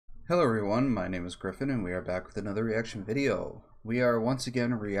Hello everyone, my name is Griffin and we are back with another reaction video. We are once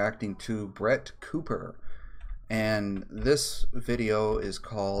again reacting to Brett Cooper, and this video is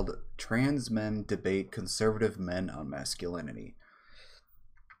called Trans Men Debate Conservative Men on Masculinity.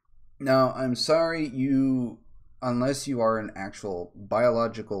 Now, I'm sorry, unless you are an actual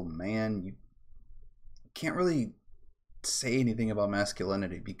biological man, you can't really say anything about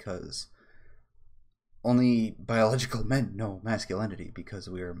masculinity because only biological men know masculinity because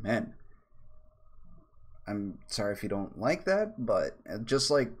we are men. I'm sorry if you don't like that, but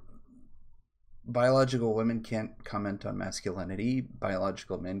just like biological women can't comment on masculinity,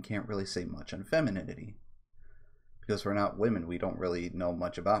 biological men can't really say much on femininity. Because we're not women, we don't really know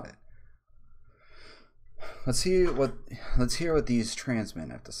much about it. Let's hear what these trans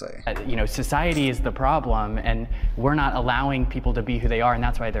men have to say. You know, society is the problem, and we're not allowing people to be who they are, and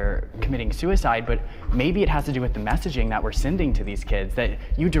that's why they're committing suicide. But maybe it has to do with the messaging that we're sending to these kids, that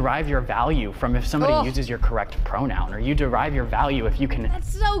you derive your value from if somebody uses your correct pronoun, or you derive your value if you can.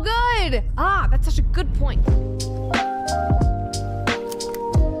 That's so good. That's such a good point.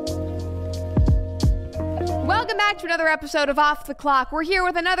 Welcome back to another episode of Off the Clock. We're here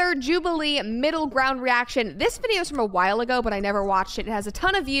with another Jubilee middle ground reaction. This video is from a while ago, but I never watched it. It has a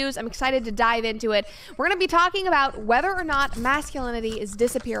ton of views. I'm excited to dive into it. We're going to be talking about whether or not masculinity is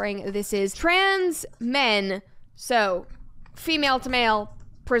disappearing. This is trans men, so female to male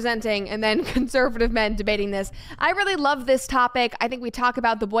presenting, and then conservative men debating this. I really love this topic. I think we talk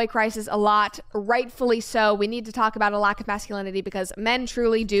about the boy crisis a lot, rightfully so. We need to talk about a lack of masculinity because men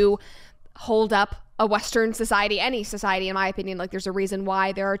truly do hold up a Western society, any society, in my opinion. Like, there's a reason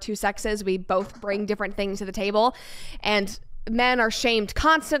why there are two sexes. We both bring different things to the table, and men are shamed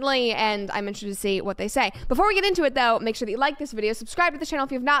constantly, and I'm interested to see what they say. Before we get into it, though, make sure that you like this video, subscribe to the channel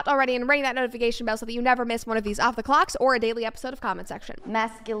if you've not already, and ring that notification bell so that you never miss one of these Off the Clocks or a daily episode of Comment Section.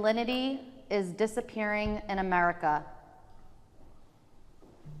 Masculinity is disappearing in America.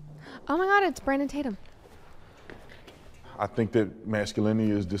 Oh my God, it's Brandon Tatum. I think that masculinity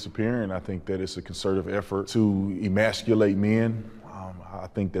is disappearing. I think that it's a concerted effort to emasculate men. I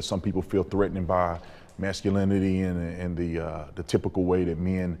think that some people feel threatened by masculinity and the typical way that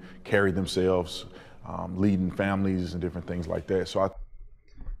men carry themselves, leading families and different things like that. So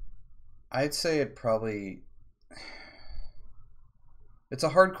I'd say it's a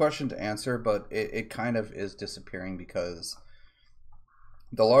hard question to answer, but it kind of is disappearing because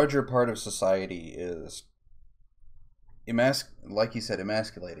the larger part of society is like you said,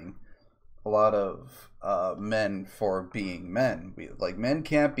 emasculating a lot of men for being men. Like, men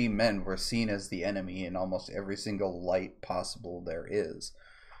can't be men. We're seen as the enemy in almost every single light possible there is,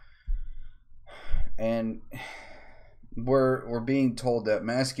 and we're being told that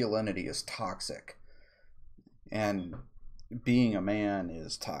masculinity is toxic and being a man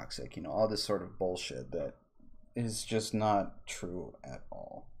is toxic. You know, all this sort of bullshit that is just not true at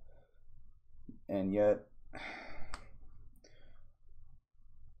all. And yet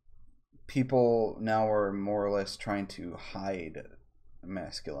people now are more or less trying to hide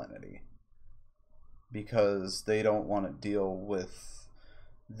masculinity because they don't want to deal with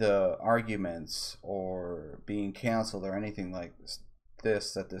the arguments or being canceled or anything like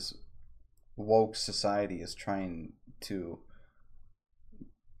this that this woke society is trying to.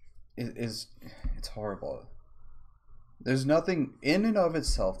 It's horrible. There's nothing in and of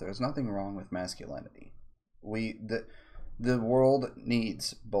itself, there's nothing wrong with masculinity. The world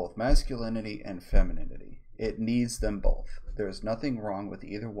needs both masculinity and femininity. It needs them both. There's nothing wrong with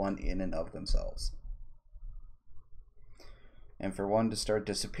either one in and of themselves. And for one to start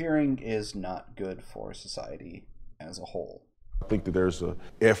disappearing is not good for society as a whole. I think that there's an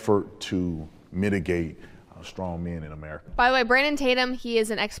effort to mitigate strong men in America. By the way, Brandon Tatum, he is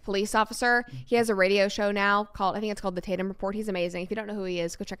an ex-police officer. He has a radio show now called, I think it's called The Tatum Report. He's amazing. If you don't know who he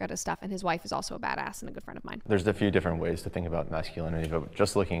is, go check out his stuff. And his wife is also a badass and a good friend of mine. There's a few different ways to think about masculinity, but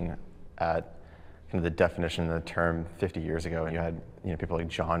just looking at kind of the definition of the term 50 years ago, you had people like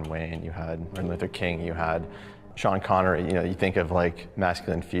John Wayne, you had Martin Luther King, you had Sean Connery. You think of like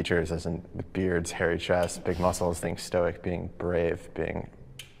masculine features as in beards, hairy chests, big muscles, think stoic, being brave, being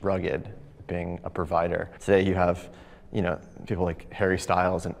rugged, being a provider. Today you have, people like Harry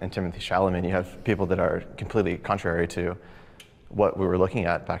Styles and Timothy Chalamet. You have people that are completely contrary to what we were looking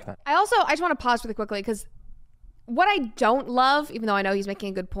at back then. I just want to pause really quickly because what I don't love, even though I know he's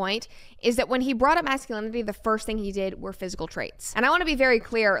making a good point, is that when he brought up masculinity, the first thing he did were physical traits. And I want to be very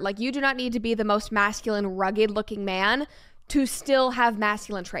clear, like, you do not need to be the most masculine, rugged looking man to still have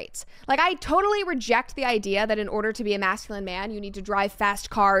masculine traits. Like, I totally reject the idea that in order to be a masculine man, you need to drive fast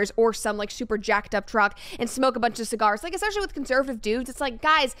cars or some like super jacked up truck and smoke a bunch of cigars. Like, especially with conservative dudes, it's like,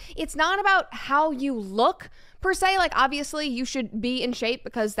 guys, it's not about how you look per se. Like, obviously you should be in shape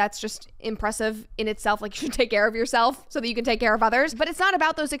because that's just impressive in itself. Like, you should take care of yourself so that you can take care of others. But it's not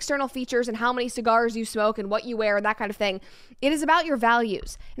about those external features and how many cigars you smoke and what you wear and that kind of thing. It is about your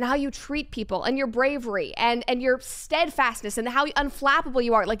values and how you treat people and your bravery and your steadfastness and how unflappable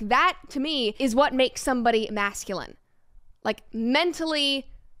you are. Like, that to me is what makes somebody masculine. Like, mentally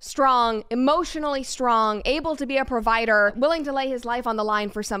strong, emotionally strong, able to be a provider, willing to lay his life on the line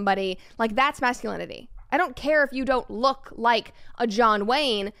for somebody. Like, that's masculinity. I don't care if you don't look like a John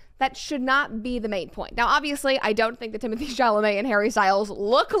Wayne. That should not be the main point. Now, obviously, I don't think that Timothée Chalamet and Harry Styles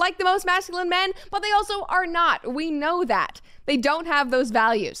look like the most masculine men, but they also are not. We know that. They don't have those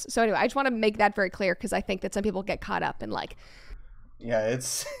values. So anyway, I just want to make that very clear because I think that some people get caught up in like... Yeah,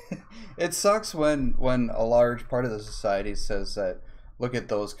 it's it sucks when a large part of the society says that, look at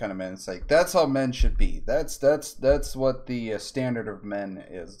those kind of men. It's like, that's how men should be. That's what the standard of men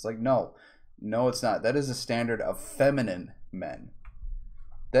is. It's like, no, it's not. That is a standard of feminine men.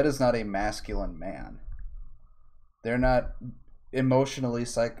 That is not a masculine man. They're not emotionally,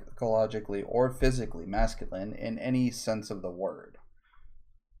 psychologically, or physically masculine in any sense of the word.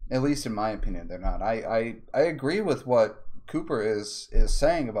 At least in my opinion, they're not. I agree with what Cooper is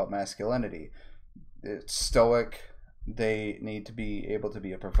saying about masculinity. It's stoic. They need to be able to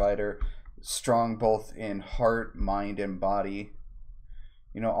be a provider, strong both in heart, mind, and body.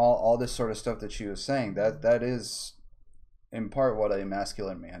 You know, all this sort of stuff that she was saying, that is in part what a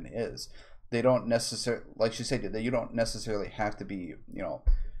masculine man is. They don't necessarily, like she said, you don't necessarily have to be, you know,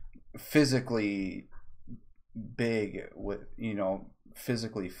 physically big, with, you know,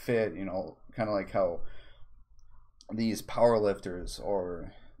 physically fit, you know, kind of like how these power lifters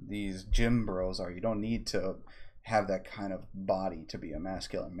or these gym bros are. You don't need to have that kind of body to be a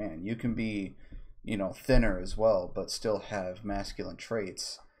masculine man. You can be, you know, thinner as well, but still have masculine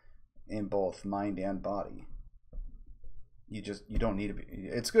traits in both mind and body. You don't need to be.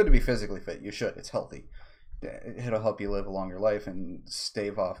 It's good to be physically fit. You should. It's healthy. It'll help you live a longer life and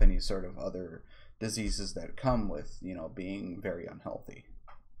stave off any sort of other diseases that come with, you know, being very unhealthy.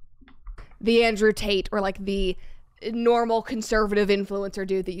 The Andrew Tate or like the normal conservative influencer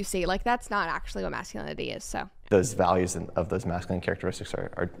dude that you see, like, that's not actually what masculinity is. So those values of those masculine characteristics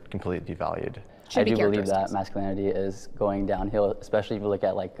are completely devalued. I do believe that masculinity is going downhill, especially if you look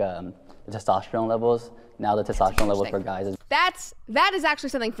at like the testosterone levels. Now the testosterone levels for guys is... That is actually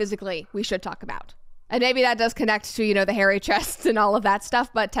something physically we should talk about. And maybe that does connect to, you know, the hairy chests and all of that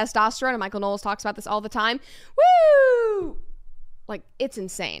stuff, but testosterone, and Michael Knowles talks about this all the time. Woo! Like, it's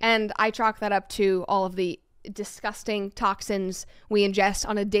insane. And I chalk that up to all of the disgusting toxins we ingest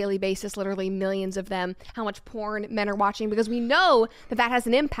on a daily basis, literally millions of them, how much porn men are watching, because we know that has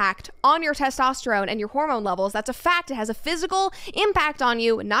an impact on your testosterone and your hormone levels. That's a fact. It has a physical impact on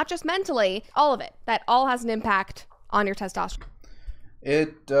you, not just mentally. All of it. That all has an impact on your testosterone.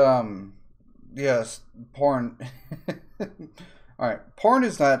 It, yes, porn. All right, porn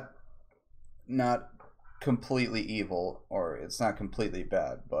is not completely evil, or it's not completely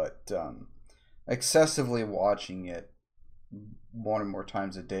bad, but excessively watching it more and more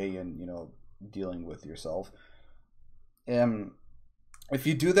times a day and, you know, dealing with yourself. If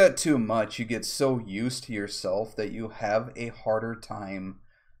you do that too much, you get so used to yourself that you have a harder time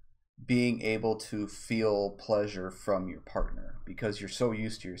being able to feel pleasure from your partner, because you're so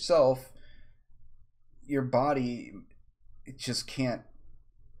used to yourself. Your body, it just can't,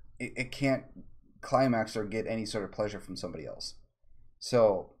 it can't climax or get any sort of pleasure from somebody else.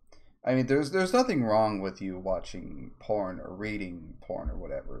 So I mean, there's nothing wrong with you watching porn or reading porn or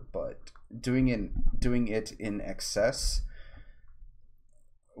whatever, but doing it in excess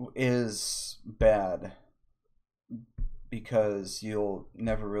is bad, because you'll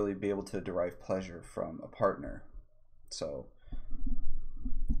never really be able to derive pleasure from a partner. So,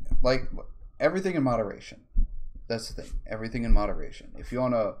 like, everything in moderation. That's the thing. Everything in moderation. If you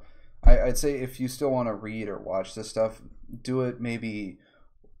want to, I'd say if you still want to read or watch this stuff, do it maybe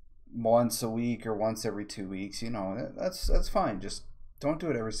once a week or once every 2 weeks. You know, that's fine. Just don't do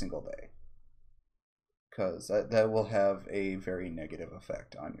it every single day, because that will have a very negative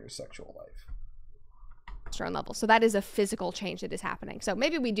effect on your sexual life. Level. So that is a physical change that is happening. So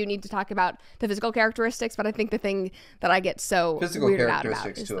maybe we do need to talk about the physical characteristics, but I think the thing that I get so weirded out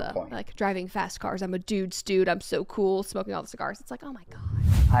about is the, like, driving fast cars. I'm a dude's dude. I'm so cool. Smoking all the cigars. It's like, oh my God.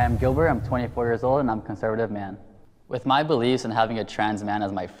 Hi, I'm Gilbert. I'm 24 years old and I'm a conservative man. With my beliefs and having a trans man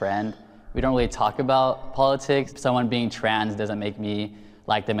as my friend, We don't really talk about politics. Someone being trans doesn't make me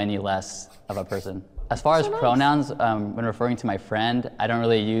like them any less of a person. As far as pronouns, when referring to my friend, I don't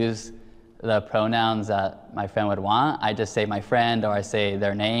really use the pronouns that my friend would want. I just say my friend, or I say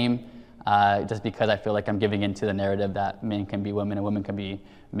their name, just because I feel like I'm giving into the narrative that men can be women and women can be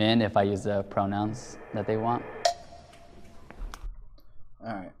men if I use the pronouns that they want.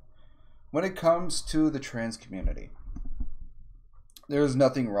 All right. When it comes to the trans community, there's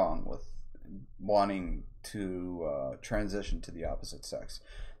nothing wrong with wanting to transition to the opposite sex.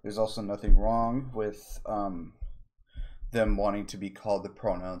 There's also nothing wrong with them wanting to be called the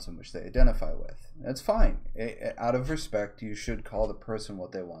pronouns in which they identify with. That's fine. Out of respect, you should call the person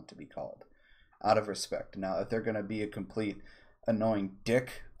what they want to be called. Out of respect. Now, if they're going to be a complete annoying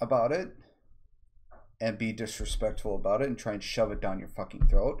dick about it and be disrespectful about it and try and shove it down your fucking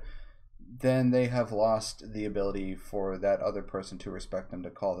throat, then they have lost the ability for that other person to respect them to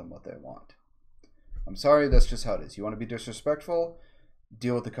call them what they want. I'm sorry, that's just how it is. You want to be disrespectful?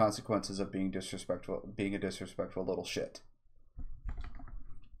 Deal with the consequences of being disrespectful, being a disrespectful little shit.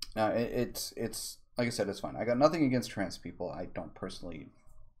 It's like I said, it's fine. I got nothing against trans people. I don't personally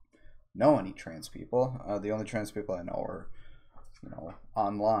know any trans people. The only trans people I know are,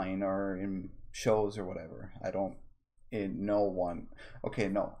 online or in shows or whatever. I don't know one. Okay,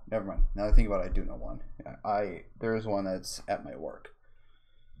 no, never mind. Now that I think about it, I do know one. There is one that's at my work.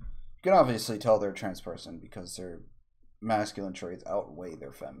 You can obviously tell they're a trans person because their masculine traits outweigh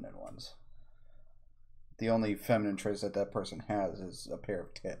their feminine ones. The only feminine traits that that person has is a pair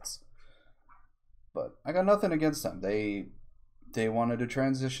of tits. But I got nothing against them. They wanted to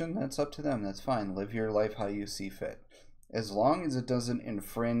transition, that's up to them. That's fine. Live your life how you see fit. As long as it doesn't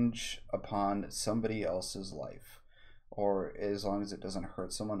infringe upon somebody else's life, or as long as it doesn't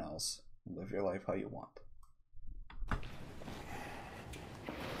hurt someone else, live your life how you want.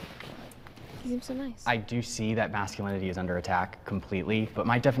 He seems so nice. I do see that masculinity is under attack completely, but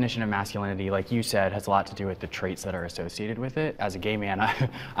my definition of masculinity, like you said, has a lot to do with the traits that are associated with it. As a gay man,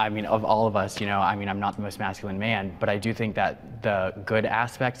 I mean, of all of us, I'm not the most masculine man, but I do think that the good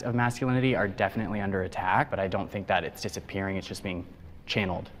aspects of masculinity are definitely under attack, but I don't think that it's disappearing, it's just being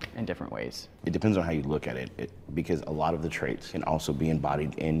channeled in different ways. It depends on how you look at it, because a lot of the traits can also be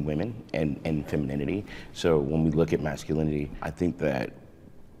embodied in women and femininity. So when we look at masculinity, I think that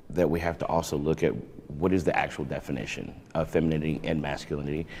we have to also look at what is the actual definition of femininity and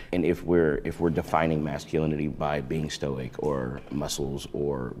masculinity. And if we're defining masculinity by being stoic or muscles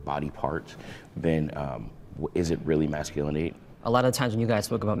or body parts, then is it really masculinity? A lot of times when you guys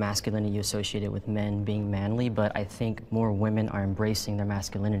spoke about masculinity, you associate it with men being manly, but I think more women are embracing their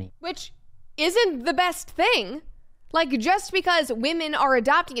masculinity. Which isn't the best thing. Like, just because women are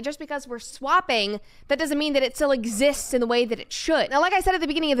adopting it, just because we're swapping, that doesn't mean that it still exists in the way that it should. Now, like I said at the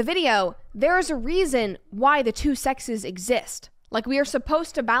beginning of the video, there is a reason why the two sexes exist. Like, we are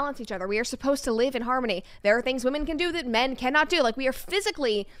supposed to balance each other. We are supposed to live in harmony. There are things women can do that men cannot do. Like, we are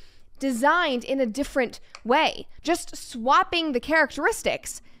physically designed in a different way. Just swapping the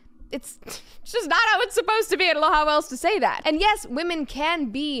characteristics, it's just not how it's supposed to be. I don't know how else to say that. And yes, women can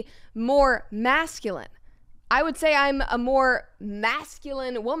be more masculine. I would say I'm a more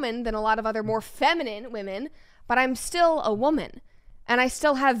masculine woman than a lot of other more feminine women, but I'm still a woman. And I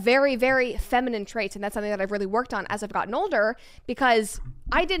still have very, very feminine traits, and that's something that I've really worked on as I've gotten older, because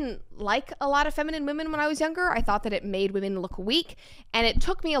I didn't like a lot of feminine women when I was younger. I thought that it made women look weak, and it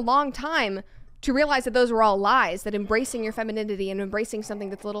took me a long time to realize that those were all lies, that embracing your femininity and embracing something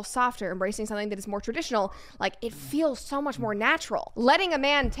that's a little softer, embracing something that is more traditional, like, it feels so much more natural. Letting a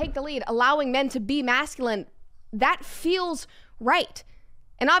man take the lead, allowing men to be masculine, that feels right.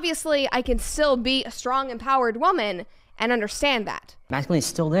 And obviously, I can still be a strong, empowered woman and understand that. Masculinity is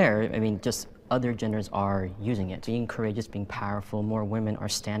still there. I mean, just other genders are using it. Being courageous, being powerful, more women are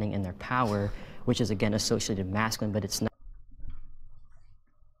standing in their power, which is, again, associated with masculine, but it's not.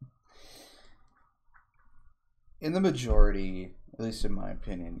 In the majority, at least in my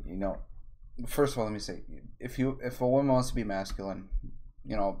opinion, first of all, let me say, if a woman wants to be masculine,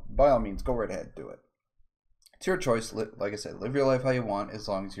 by all means, go right ahead, do it. It's your choice. Like I said, live your life how you want, as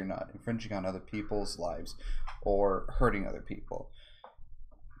long as you're not infringing on other people's lives or hurting other people.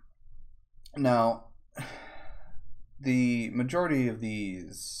 Now, the majority of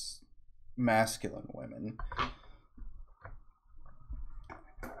these masculine women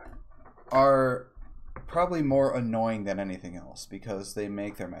are probably more annoying than anything else, because they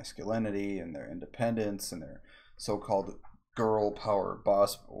make their masculinity and their independence and their so-called girl power,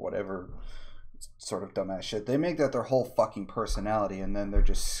 boss, whatever sort of dumbass shit, they make that their whole fucking personality, and then they're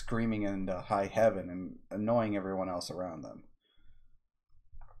just screaming into high heaven and annoying everyone else around them.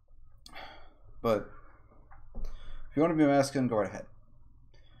 But if you want to be masculine, go right ahead.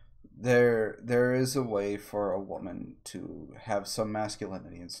 There is a way for a woman to have some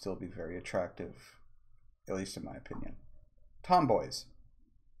masculinity and still be very attractive, at least in my opinion. Tomboys.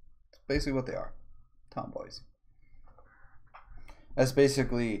 That's basically what they are. Tomboys. That's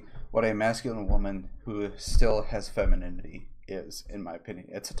basically what a masculine woman who still has femininity is, in my opinion.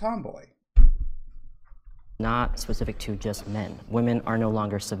 It's a tomboy. Not specific to just men. Women are no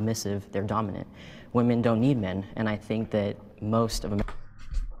longer submissive, they're dominant. Women don't need men, and I think that most of America...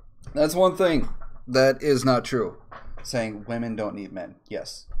 That's one thing that is not true. Saying women don't need men.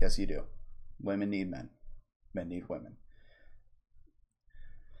 Yes, yes you do. Women need men. Men need women.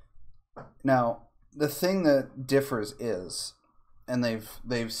 Now, the thing that differs is, and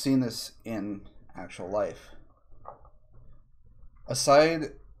they've seen this in actual life,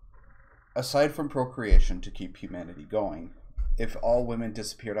 aside from procreation to keep humanity going, if all women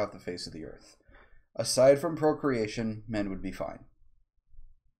disappeared off the face of the earth, aside from procreation, men would be fine.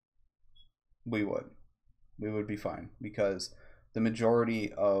 We would be fine, because the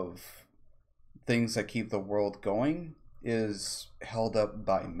majority of things that keep the world going is held up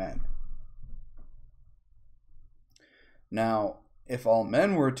by men. Now, if all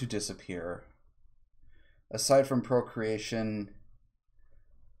men were to disappear, aside from procreation,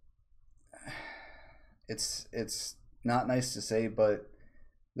 it's not nice to say, but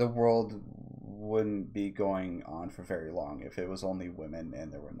the world wouldn't be going on for very long if it was only women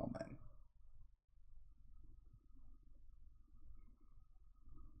and there were no men.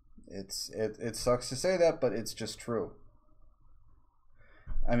 It sucks to say that, but it's just true.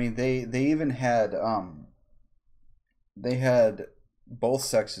 I mean, they even had both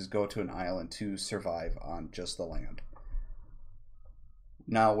sexes go to an island to survive on just the land.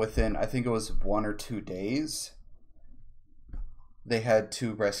 Now, within, I think it was 1 or 2 days, they had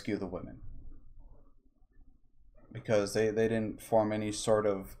to rescue the women, because they didn't form any sort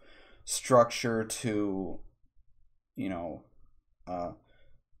of structure to, you know,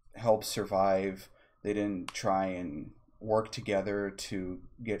 help survive. They didn't try and work together to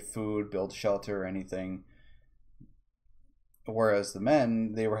get food, build shelter, or anything. Whereas the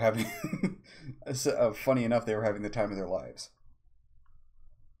men, they were having, funny enough, they were having the time of their lives.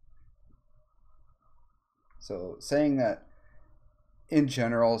 So saying that, in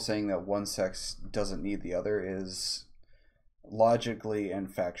general, saying that one sex doesn't need the other is logically and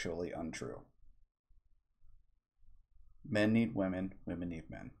factually untrue. Men need women, women need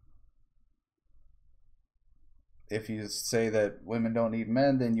men. If you say that women don't need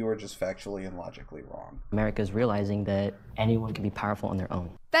men, then you are just factually and logically wrong. America is realizing that anyone can be powerful on their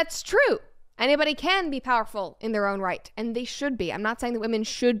own. That's true. Anybody can be powerful in their own right, and they should be. I'm not saying that women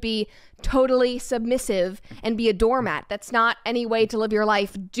should be totally submissive and be a doormat. That's not any way to live your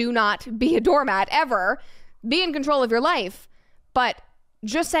life. Do not be a doormat, ever. Be in control of your life. But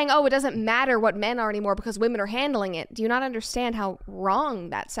just saying, oh, it doesn't matter what men are anymore because women are handling it, do you not understand how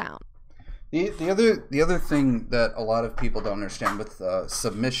wrong that sounds? The other thing that a lot of people don't understand with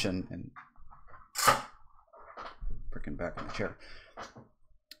submission, and freaking back in the chair,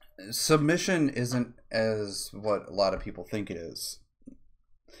 submission isn't as what a lot of people think it is.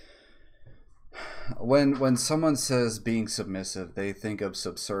 When someone says being submissive, they think of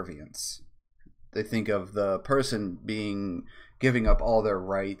subservience. They think of the person giving up all their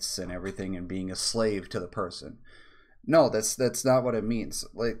rights and everything and being a slave to the person. No, that's not what it means.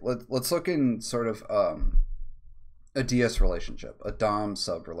 Like, let's look in sort of a DS relationship, a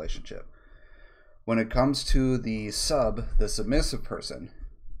dom-sub relationship. When it comes to the sub, the submissive person,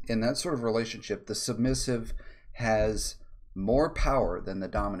 in that sort of relationship, the submissive has more power than the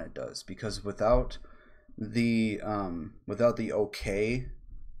dominant does, because without the okay,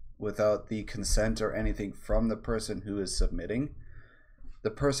 without the consent or anything from the person who is submitting,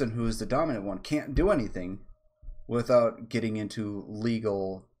 the person who is the dominant one can't do anything without getting into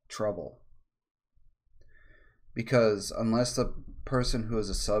legal trouble. Because unless the person who is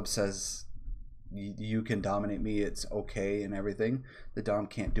a sub says, you can dominate me, it's okay and everything, the dom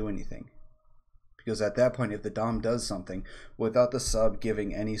can't do anything. Because at that point, if the dom does something without the sub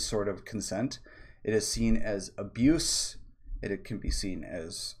giving any sort of consent, it is seen as abuse, it can be seen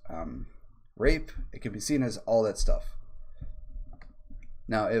as rape, it can be seen as all that stuff.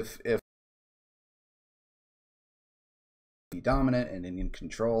 Now, if dominant and in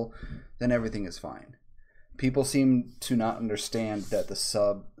control, then everything is fine. People seem to not understand that the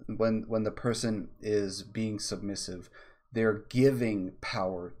sub, when the person is being submissive, they're giving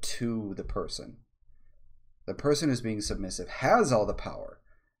power to the person. The person who's being submissive has all the power,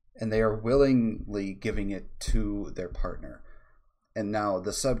 and they are willingly giving it to their partner. And now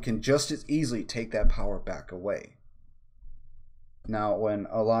the sub can just as easily take that power back away. Now, when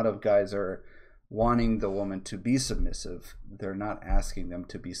a lot of guys are wanting the woman to be submissive, they're not asking them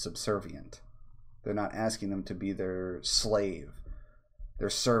to be subservient. They're not asking them to be their slave, their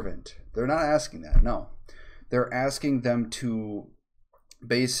servant. They're not asking that, no. They're asking them to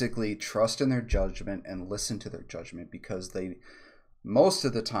basically trust in their judgment and listen to their judgment, because they, most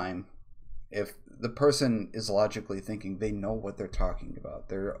of the time, if the person is logically thinking, they know what they're talking about.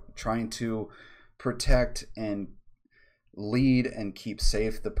 They're trying to protect and lead and keep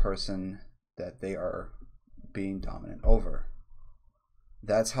safe the person that they are being dominant over.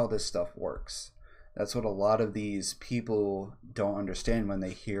 That's how this stuff works. That's what a lot of these people don't understand when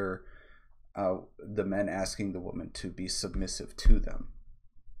they hear the men asking the woman to be submissive to them.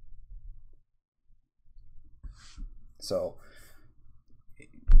 So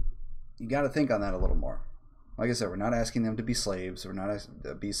you got to think on that a little more. Like I said, we're not asking them to be slaves. We're not asking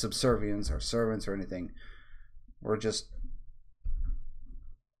to be subservients or servants or anything. We're just,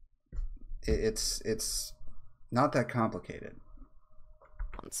 it's not that complicated.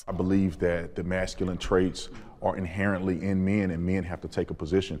 I believe that the masculine traits are inherently in men, and men have to take a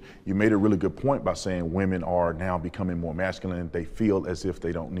position. You made a really good point by saying women are now becoming more masculine. They feel as if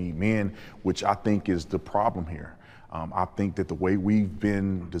they don't need men, which I think is the problem here. I think that the way we've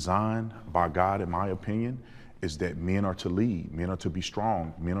been designed by God, in my opinion, is that men are to lead, men are to be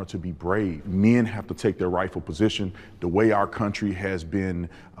strong, men are to be brave. Men have to take their rightful position. The way our country has been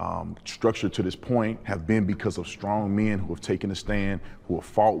structured to this point have been because of strong men who have taken a stand, who have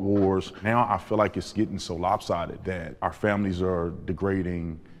fought wars. Now I feel like it's getting so lopsided that our families are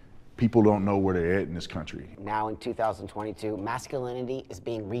degrading. People don't know where they're at in this country. Now in 2022, masculinity is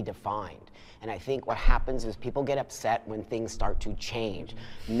being redefined. And I think what happens is people get upset when things start to change.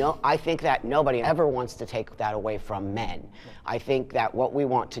 No, I think that nobody ever wants to take that away from men. I think that what we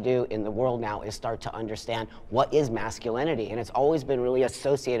want to do in the world now is start to understand what is masculinity. And it's always been really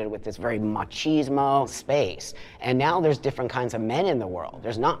associated with this very machismo space. And now there's different kinds of men in the world.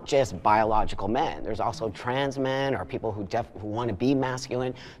 There's not just biological men. There's also trans men or people who want to be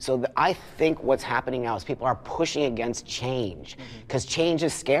masculine. So I think what's happening now is people are pushing against change, because change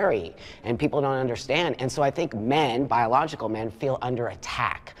is scary and people don't understand. And so I think men, biological men, feel under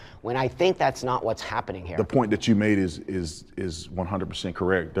attack, when I think that's not what's happening here. The point that you made is 100%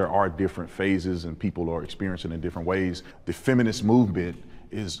 correct. There are different phases and people are experiencing in different ways. The feminist movement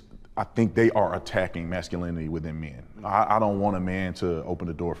is, I think they are attacking masculinity within men. I don't want a man to open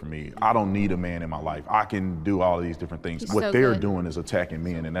the door for me. I don't need a man in my life. I can do all of these different things. He's what so they're good. doing is attacking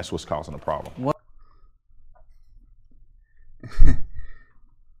men, and that's what's causing the problem. What?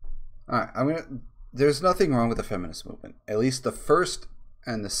 All right, there's nothing wrong with the feminist movement. At least the first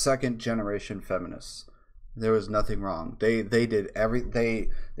and the second generation feminists, there was nothing wrong. They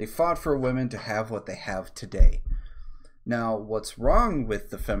fought for women to have what they have today. Now, what's wrong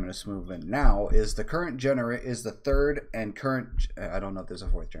with the feminist movement now is the third and current, I don't know if there's a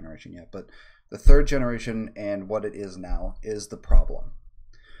fourth generation yet, but the third generation and what it is now is the problem.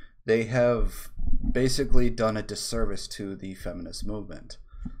 They have basically done a disservice to the feminist movement.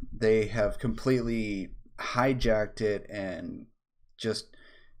 They have completely hijacked it and just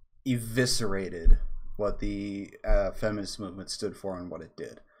eviscerated what the feminist movement stood for and what it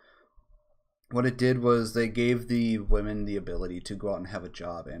did. What it did was they gave the women the ability to go out and have a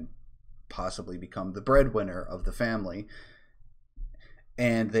job and possibly become the breadwinner of the family.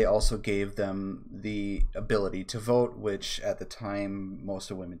 And they also gave them the ability to vote, which at the time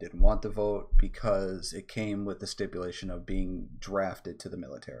most of women didn't want to vote because it came with the stipulation of being drafted to the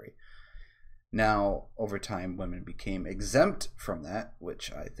military. Now, over time, women became exempt from that,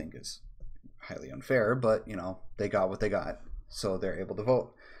 which I think is highly unfair, but, you know, they got what they got, so they're able to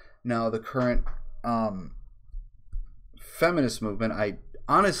vote. Now, the current feminist movement, I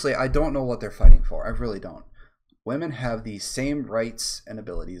don't know what they're fighting for. I really don't. Women have the same rights and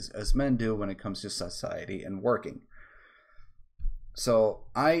abilities as men do when it comes to society and working. So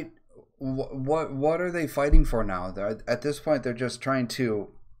what are they fighting for now? At this point, they're just trying to,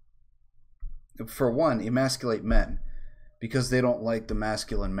 for one, emasculate men because they don't like the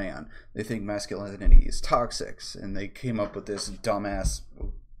masculine man. They think masculinity is toxic, and they came up with this dumbass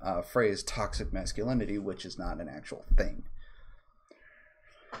phrase, toxic masculinity, which is not an actual thing.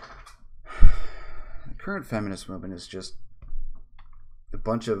 The current feminist movement is just a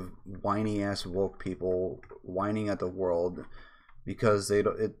bunch of whiny ass woke people whining at the world because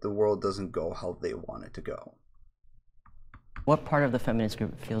the world doesn't go how they want it to go. What part of the feminist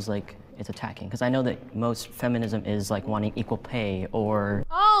group feels like it's attacking? Because I know that most feminism is like wanting equal pay or...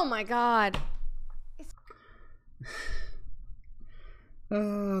 Oh my God.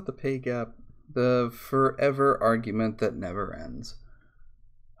 The pay gap. The forever argument that never ends.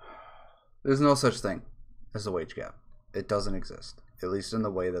 There's no such thing as a wage gap. It doesn't exist. At least in the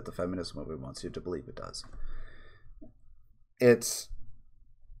way that the feminist movement wants you to believe it does. It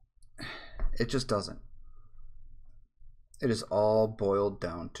just doesn't. It is all boiled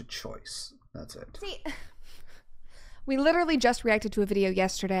down to choice. That's it. See, we literally just reacted to a video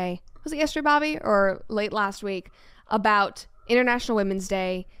yesterday. Was it yesterday, Bobby? Or late last week about International Women's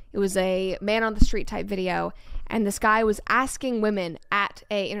Day. It was a man on the street type video. And this guy was asking women at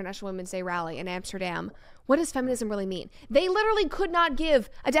a International Women's Day rally in Amsterdam, what does feminism really mean? They literally could not give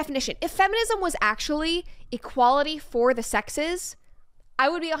a definition. If feminism was actually equality for the sexes, I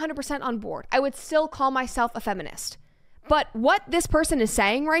would be 100% on board. I would still call myself a feminist. But what this person is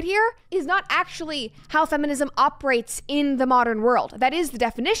saying right here is not actually how feminism operates in the modern world. That is the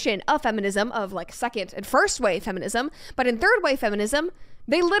definition of feminism, of like second and first wave feminism. But in third wave feminism,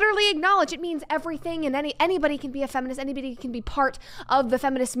 they literally acknowledge it means everything, and anybody can be a feminist, anybody can be part of the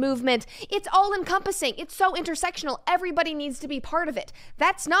feminist movement. It's all encompassing. It's so intersectional. Everybody needs to be part of it.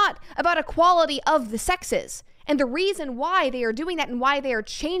 That's not about equality of the sexes. And the reason why they are doing that and why they are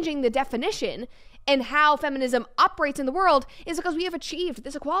changing the definition and how feminism operates in the world is because we have achieved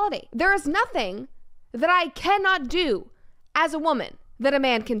this equality. There is nothing that I cannot do as a woman that a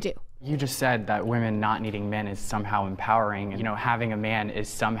man can do. You just said that women not needing men is somehow empowering. You know, having a man is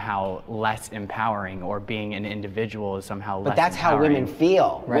somehow less empowering, or being an individual is somehow less empowering. But that's how women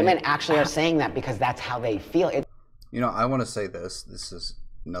feel. Right. Women actually are saying that because that's how they feel. You know, I want to say this. This is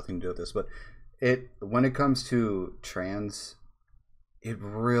nothing to do with this, but when it comes to trans, it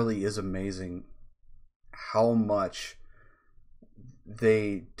really is amazing how much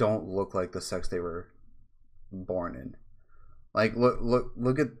they don't look like the sex they were born in. Like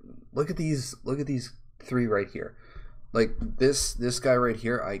look at these three right here. Like this guy right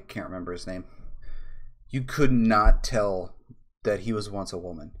here, I can't remember his name. You could not tell that he was once a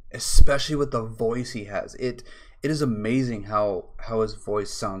woman, especially with the voice he has. It is amazing how his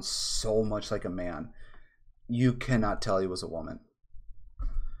voice sounds so much like a man. You cannot tell he was a woman.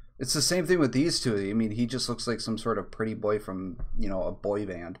 It's the same thing with these two. I mean, he just looks like some sort of pretty boy from, you know, a boy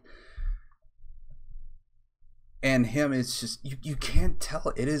band. And him, it's just, you can't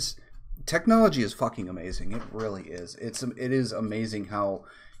tell. It is, technology is fucking amazing. It really is. It is amazing how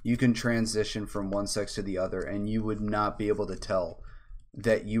you can transition from one sex to the other and you would not be able to tell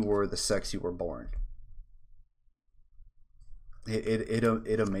that you were the sex you were born.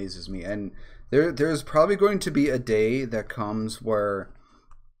 It amazes me. And there's probably going to be a day that comes where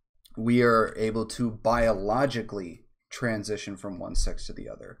we are able to biologically transition from one sex to the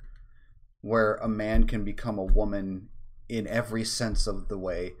other, where a man can become a woman in every sense of the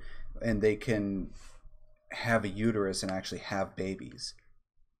way, and they can have a uterus and actually have babies.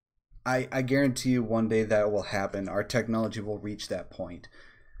 I guarantee you one day that will happen. Our technology will reach that point.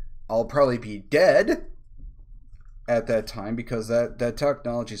 I'll probably be dead at that time because that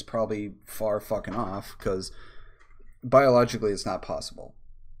technology is probably far fucking off, because biologically it's not possible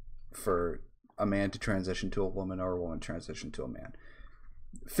for a man to transition to a woman or a woman to transition to a man.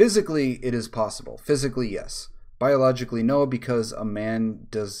 Physically, it is possible. Physically, yes. Biologically, no, because a man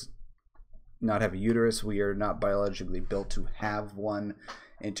does not have a uterus. We are not biologically built to have one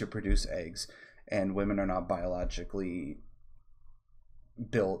and to produce eggs. And women are not biologically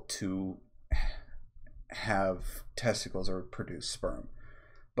built to have testicles or produce sperm.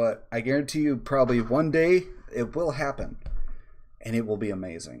 But I guarantee you probably one day it will happen. And it will be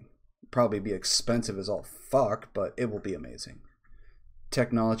amazing. Probably be expensive as all fuck, but it will be amazing.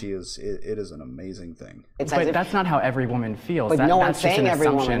 Technology is an amazing thing. But that's not how every woman feels. But no one's saying every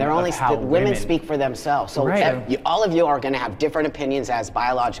woman. They're only women speak for themselves. So all of you are going to have different opinions as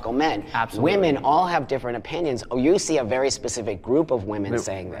biological men. Absolutely. Women all have different opinions. Oh, you see a very specific group of women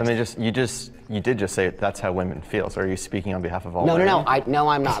saying this. I mean, you did just say that's how women feel. So are you speaking on behalf of all women? No,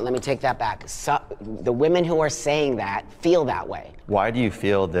 I'm not. Let me take that back. So, the women who are saying that feel that way. Why do you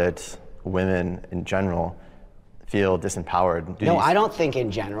feel that women in general feel disempowered? I don't think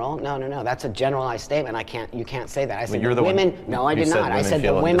in general. No. That's a generalized statement. You can't say that. I said the women. No, I did not. I said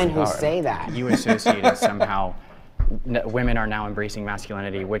the women who say that. You associated somehow. Women are now embracing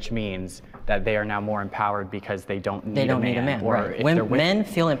masculinity, which means that they are now more empowered because they don't need a man. Right. Men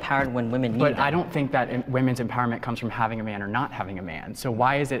feel empowered when women need them. But I don't think that women's empowerment comes from having a man or not having a man. So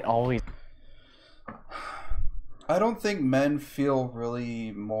why is it always... I don't think men feel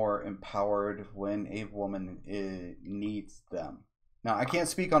really more empowered when a woman needs them. Now, I can't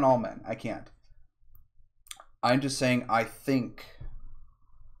speak on all men. I can't. I'm just saying I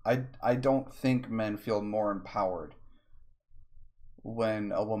don't think men feel more empowered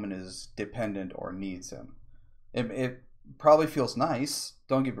when a woman is dependent or needs him. It probably feels nice.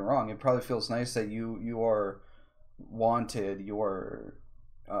 Don't get me wrong. It probably feels nice that you are wanted, you are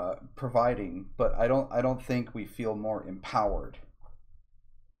providing, but I don't think we feel more empowered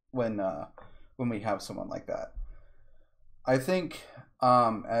when we have someone like that. I think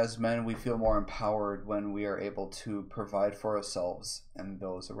as men we feel more empowered when we are able to provide for ourselves and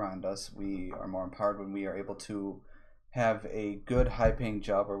those around us. We are more empowered when we are able to have a good high-paying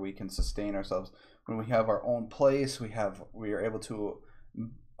job where we can sustain ourselves. When we have our own place, we are able to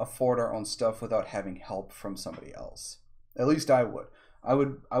afford our own stuff without having help from somebody else. At least I would. I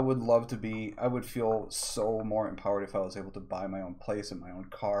would love to be. I would feel so more empowered if I was able to buy my own place and my own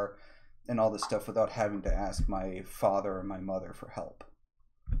car and all this stuff without having to ask my father or my mother for help.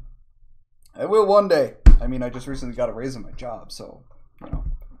 I will one day. I mean, I just recently got a raise in my job, so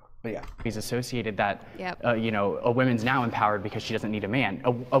But yeah, he's associated that Yep. A woman's now empowered because she doesn't need a man.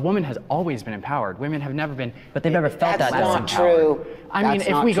 A woman has always been empowered. Women have never been, but they've never felt That's that. not true. I mean, That's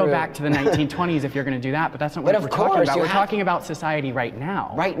if not we go true. back to the 1920s, if you're going to do that, but that's not what But we're of talking course, about. you We're have- talking about society right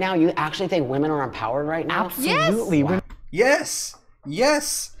now. Right now, you actually think women are empowered right now? Absolutely. Wow. yes.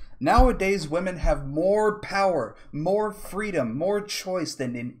 Nowadays, women have more power, more freedom, more choice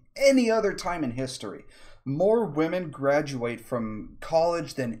than in any other time in history. More women graduate from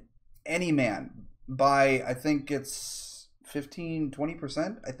college than any man by, I think it's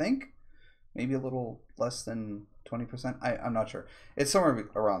 15-20%, I think. Maybe a little less than 20%. I'm not sure. It's somewhere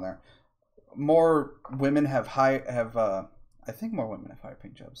around there. More women have I think more women have higher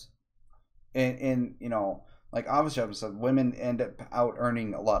paying jobs. In like office jobs, women end up out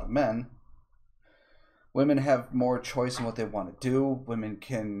earning a lot of men. Women have more choice in what they want to do. Women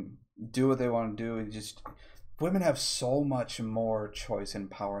can do what they want to do. Women have so much more choice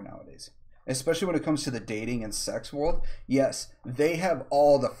and power nowadays, especially when it comes to the dating and sex world. Yes, they have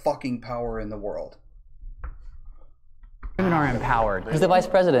all the fucking power in the world. Women are empowered. Who's the vice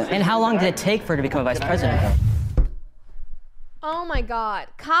president? And how long did it take for her to become a vice president? Oh my God.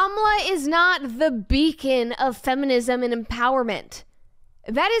 Kamala is not the beacon of feminism and empowerment.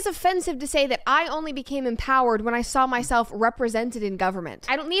 That is offensive to say that I only became empowered when I saw myself represented in government.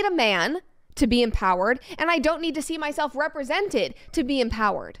 I don't need a man to be empowered, and I don't need to see myself represented to be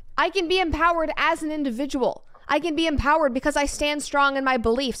empowered. I can be empowered as an individual. I can be empowered because I stand strong in my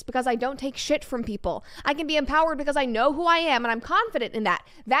beliefs, because I don't take shit from people. I can be empowered because I know who I am and I'm confident in that.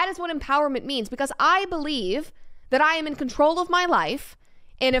 That is what empowerment means, because I believe that I am in control of my life,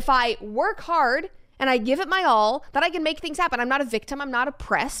 and if I work hard and I give it my all, that I can make things happen. I'm not a victim. I'm not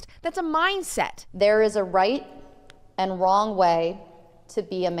oppressed. That's a mindset. There is a right and wrong way to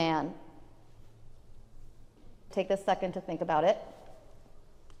be a man. Take a second to think about it.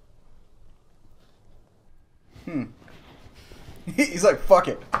 He's like, fuck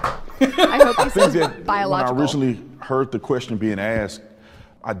it. I hope he I think says that biological. when I originally heard the question being asked,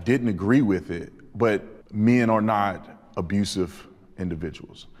 I didn't agree with it, but men are not abusive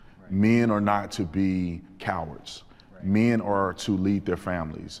individuals. Right. Men are not to be cowards. Right. Men are to lead their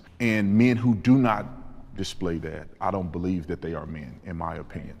families. And men who do not display that, I don't believe that they are men, in my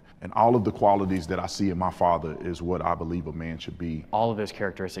opinion. And all of the qualities that I see in my father is what I believe a man should be. All of those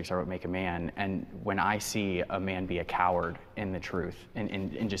characteristics are what make a man, and when I see a man be a coward in the truth,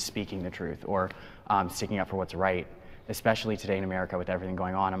 in just speaking the truth, or sticking up for what's right, especially today in America with everything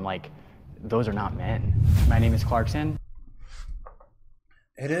going on, I'm like, those are not men. My name is Clarkson.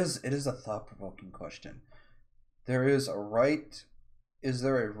 It is a thought-provoking question. Is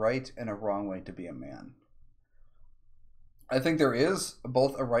there a right and a wrong way to be a man? I think there is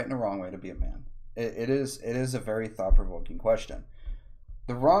both a right and a wrong way to be a man. It is a very thought-provoking question.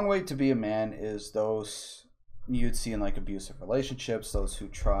 The wrong way to be a man is those you'd see in like abusive relationships, those who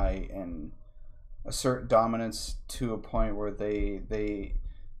try and assert dominance to a point where they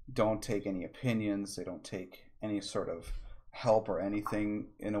don't take any opinions, they don't take any sort of help or anything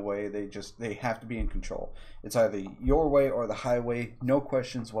in a way. They have to be in control. It's either your way or the highway, no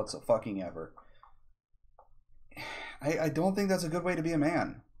questions whatsoever. I don't think that's a good way to be a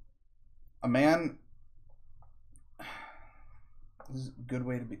man. A good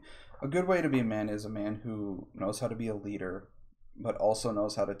way to be a man is a man who knows how to be a leader, but also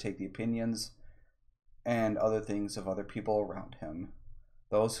knows how to take the opinions and other things of other people around him.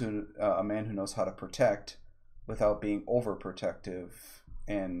 A man who knows how to protect without being overprotective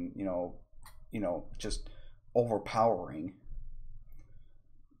and just overpowering.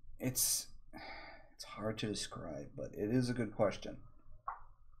 It's hard to describe, but it is a good question.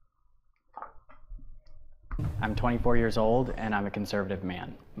 I'm 24 years old and I'm a conservative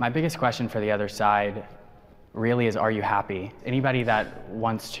man. My biggest question for the other side really is, are you happy? Anybody that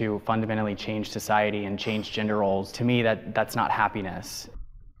wants to fundamentally change society and change gender roles, to me, that's not happiness.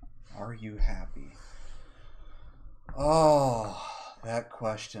 Are you happy? Oh, that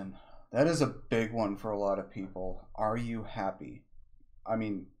question. That is a big one for a lot of people. Are you happy? I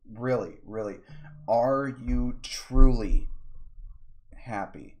mean, really, really. Are you truly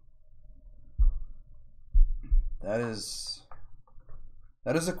happy? That is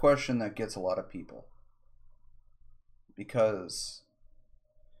a question that gets a lot of people. Because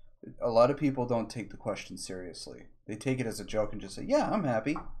a lot of people don't take the question seriously. They take it as a joke and just say, yeah, I'm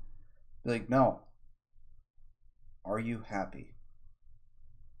happy. Be like, no. Are you happy?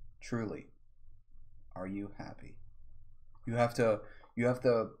 Truly. Are you happy? You have to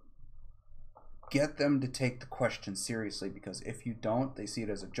get them to take the question seriously, because if you don't, they see it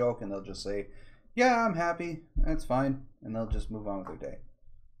as a joke and they'll just say, yeah, I'm happy. That's fine. And they'll just move on with their day.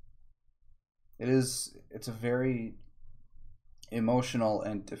 It's a very emotional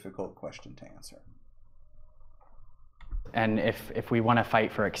and difficult question to answer. And if we want to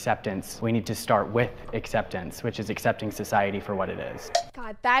fight for acceptance, we need to start with acceptance, which is accepting society for what it is.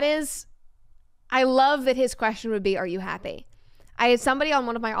 God, I love that his question would be, are you happy? I had somebody on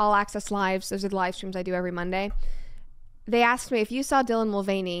one of my all access lives, those are the live streams I do every Monday. They asked me, if you saw Dylan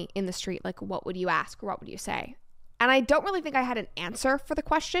Mulvaney in the street, like, what would you ask or what would you say? And I don't really think I had an answer for the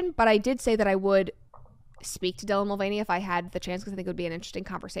question, but I did say that I would speak to Dylan Mulvaney if I had the chance, because I think it would be an interesting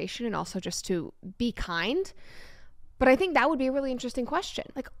conversation, and also just to be kind. But I think that would be a really interesting question.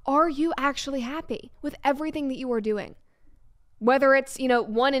 Like, are you actually happy with everything that you are doing? Whether it's,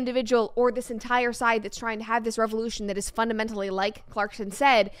 one individual or this entire side that's trying to have this revolution that is fundamentally, like Clarkson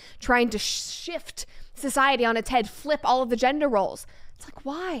said, trying to shift society on its head, flip all of the gender roles. It's like,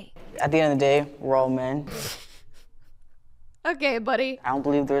 why? At the end of the day, we're all men. Okay, buddy. I don't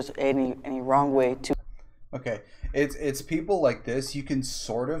believe there's any wrong way to. Okay, it's people like this, you can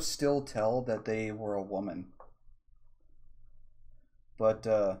sort of still tell that they were a woman. But,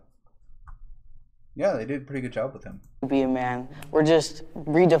 yeah, they did a pretty good job with him. Be a man. We're just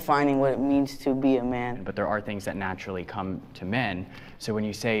redefining what it means to be a man. But there are things that naturally come to men. So when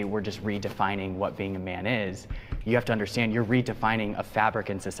you say we're just redefining what being a man is, you have to understand you're redefining a fabric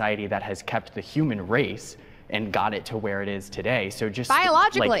in society that has kept the human race and got it to where it is today. So just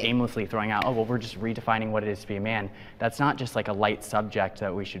biologically, like aimlessly throwing out, oh, well, we're just redefining what it is to be a man. That's not just like a light subject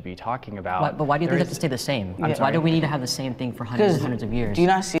that we should be talking about. But why do you think it has to stay the same? Why do we need to have the same thing for hundreds and hundreds of years? Do you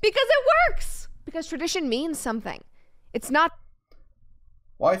not see? Because it works. Because tradition means something. It's not.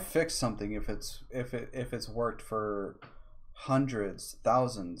 Why fix something if it's worked for hundreds,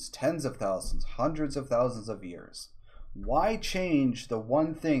 thousands, tens of thousands, hundreds of thousands of years? Why change the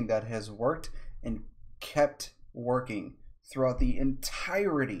one thing that has worked and kept working throughout the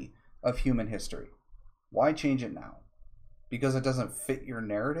entirety of human history? Why change it now? Because it doesn't fit your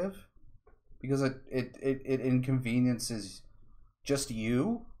narrative? Because it inconveniences just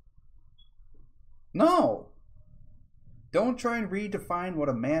you? No. Don't try and redefine what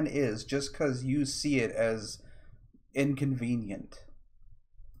a man is just because you see it as inconvenient.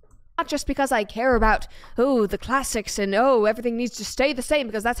 Not just because I care about, the classics and, everything needs to stay the same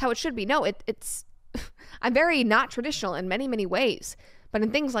because that's how it should be. No, it's... I'm very not traditional in many, many ways. But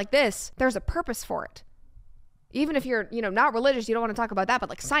in things like this, there's a purpose for it. Even if you're, not religious, you don't want to talk about that, but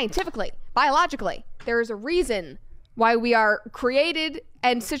like scientifically, biologically, there is a reason why we are created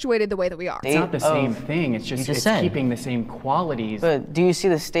and situated the way that we are. It's not the same thing. It's just keeping the same qualities. But do you see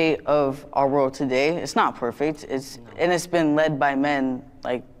the state of our world today? It's not perfect. It's been led by men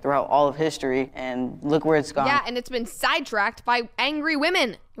like throughout all of history, and look where it's gone. Yeah, and it's been sidetracked by angry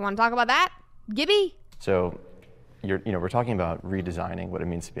women. You want to talk about that, Gibby? So, we're talking about redesigning what it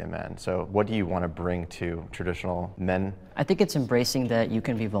means to be a man. So, what do you want to bring to traditional men? I think it's embracing that you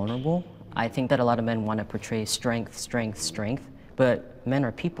can be vulnerable. I think that a lot of men want to portray strength, strength, strength, but men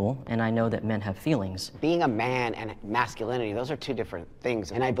are people, and I know that men have feelings. Being a man and masculinity, those are two different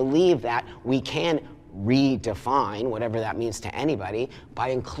things. And I believe that we can redefine whatever that means to anybody by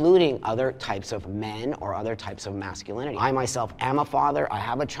including other types of men or other types of masculinity. I myself am a father, I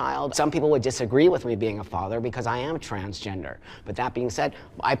have a child. Some people would disagree with me being a father because I am transgender. But that being said,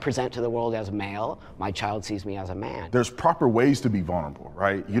 I present to the world as a male, my child sees me as a man. There's proper ways to be vulnerable,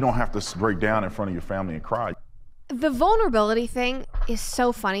 right? You don't have to break down in front of your family and cry. The vulnerability thing is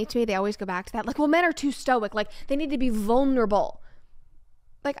so funny to me. They always go back to that. Like, well, men are too stoic. Like, they need to be vulnerable.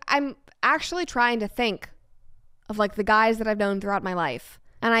 Like, I'm actually trying to think of like the guys that I've known throughout my life,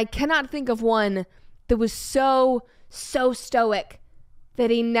 and I cannot think of one that was so stoic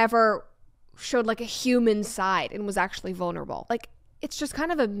that he never showed like a human side and was actually vulnerable. Like, it's just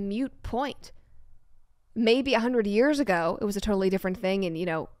kind of a moot point. maybe 100 years ago, it was a totally different thing. And, you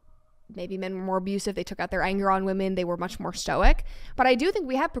know, maybe men were more abusive. They took out their anger on women. They were much more stoic. But I do think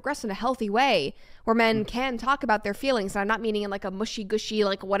we have progressed in a healthy way where men can talk about their feelings. And I'm not meaning in like a mushy gushy,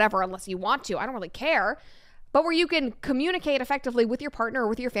 like whatever, unless you want to. I don't really care. But where you can communicate effectively with your partner or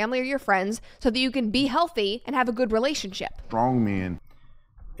with your family or your friends so that you can be healthy and have a good relationship. Strong men.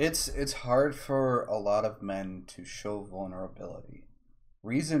 It's hard for a lot of men to show vulnerability.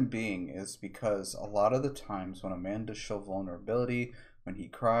 Reason being is because a lot of the times when a man does show vulnerability, when he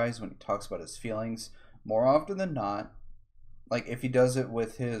cries, when he talks about his feelings, more often than not, like if he does it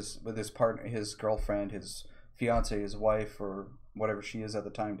with his partner, his girlfriend, his fiance, his wife, or whatever she is at the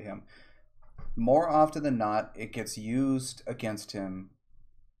time to him, more often than not, it gets used against him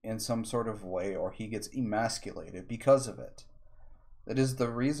in some sort of way, or he gets emasculated because of it. That is the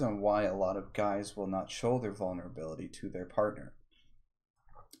reason why a lot of guys will not show their vulnerability to their partner.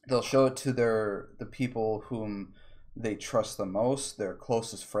 They'll show it to the people whom they trust the most, their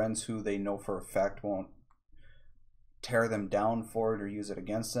closest friends who they know for a fact won't tear them down for it or use it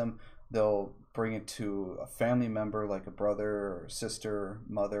against them. They'll bring it to a family member like a brother or sister,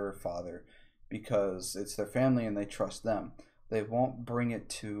 mother, or father, because it's their family and they trust them. They won't bring it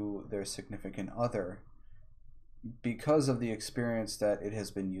to their significant other because of the experience that it has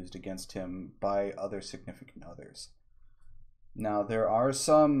been used against him by other significant others. Now, there are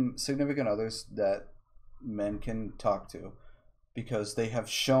some significant others that men can talk to because they have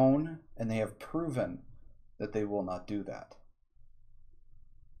shown and they have proven that they will not do that.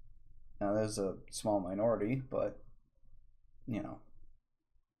 Now, there's a small minority, but, you know,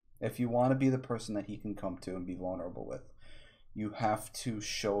 if you want to be the person that he can come to and be vulnerable with, you have to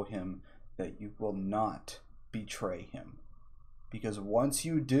show him that you will not betray him. Because once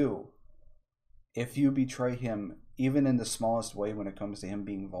you do, if you betray him, even in the smallest way when it comes to him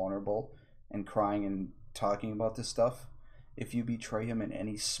being vulnerable and crying and talking about this stuff, if you betray him in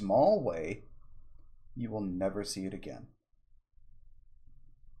any small way, you will never see it again.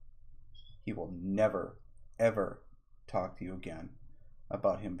 He will never, ever talk to you again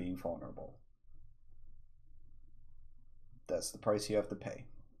about him being vulnerable. That's the price you have to pay.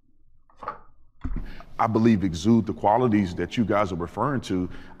 I believe exude the qualities that you guys are referring to.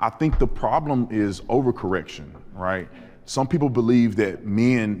 I think the problem is overcorrection, right? Some people believe that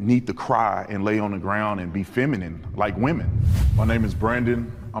men need to cry and lay on the ground and be feminine like women. My name is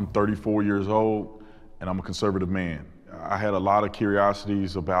Brandon. I'm 34 years old and I'm a conservative man. I had a lot of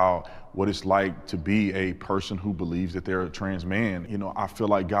curiosities about what it's like to be a person who believes that they're a trans man. You know, I feel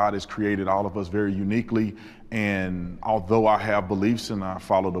like God has created all of us very uniquely, and although I have beliefs and I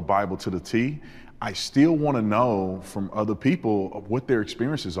follow the Bible to the T, I still want to know from other people what their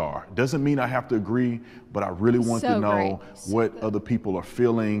experiences are. Doesn't mean I have to agree, but I really want to know what other people are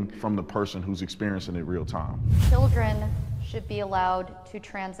feeling from the person who's experiencing it real time. Children should be allowed to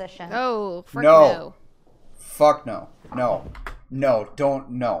transition. Oh, frick no. Fuck no. No. No.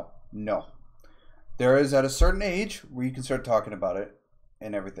 Don't. No. No. There is at a certain age where you can start talking about it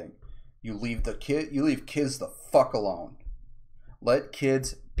and everything. You leave kids the fuck alone. Let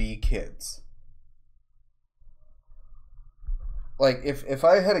kids be kids. Like if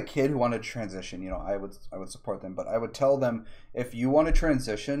I had a kid who wanted to transition, you know, I would support them, but I would tell them, if you want to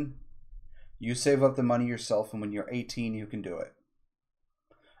transition, you save up the money yourself, and when you're 18 you can do it.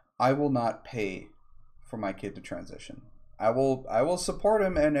 I will not pay for my kid to transition. I will support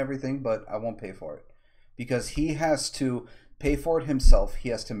him and everything, but I won't pay for it, because he has to pay for it himself. He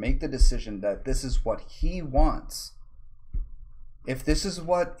has to make the decision that this is what he wants. If this is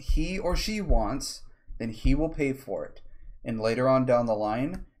what he or she wants, then he will pay for it. And later on down the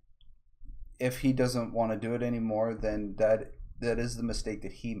line, if he doesn't want to do it anymore, then that is the mistake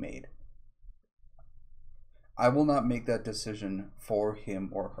that he made. I will not make that decision for him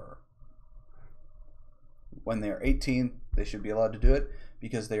or her. When they are 18, they should be allowed to do it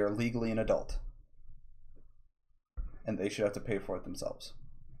because they are legally an adult. And they should have to pay for it themselves.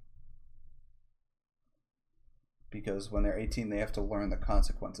 Because when they're 18, they have to learn the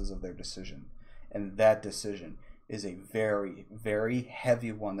consequences of their decision. And that decision is a very, very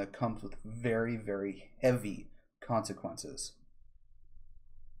heavy one that comes with very, very heavy consequences.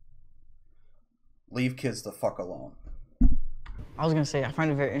 Leave kids the fuck alone. I was gonna say, I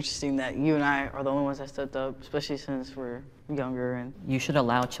find it very interesting that you and I are the only ones that stepped up, especially since we're younger. And you should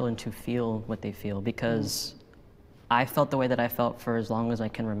allow children to feel what they feel, because I felt the way that I felt for as long as I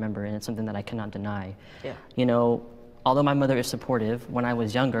can remember, and it's something that I cannot deny. Yeah. You know, although my mother is supportive, when I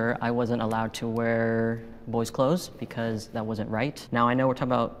was younger, I wasn't allowed to wear boys' clothes because that wasn't right. Now I know we're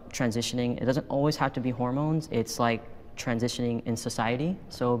talking about transitioning. It doesn't always have to be hormones. It's like transitioning in society,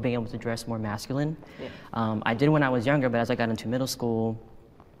 so being able to dress more masculine. I did when I was younger, but as I got into middle school,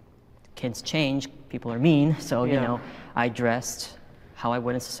 kids change, people are mean, so you know, I dressed how I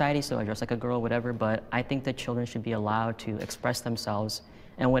would in society, so I dressed like a girl, whatever, but I think that children should be allowed to express themselves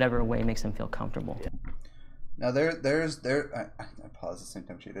in whatever way makes them feel comfortable. Now I paused the same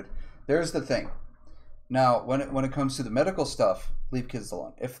time she did. There's the thing. Now, when it comes to the medical stuff, leave kids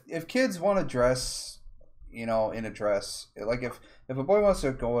alone. If kids want to dress, you know, in a dress, like if a boy wants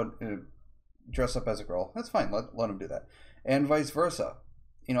to go and dress up as a girl, that's fine. Let them do that, and vice versa.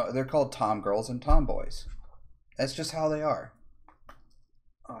 You know, they're called tom girls and tomboys. That's just how they are.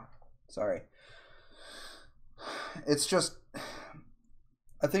 Oh, sorry. It's just,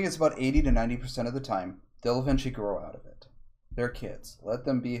 I think it's about 80 to 90% of the time they'll eventually grow out of it. They're kids. Let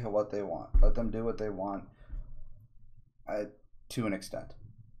them be what they want. Let them do what they want to an extent.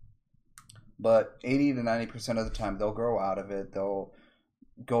 But 80 to 90% of the time, they'll grow out of it. They'll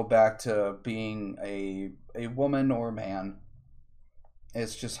go back to being a woman or a man.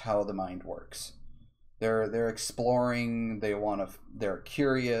 It's just how the mind works. They're exploring. They're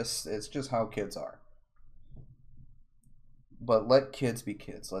curious. It's just how kids are. But let kids be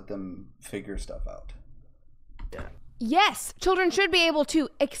kids. Let them figure stuff out. Yes, children should be able to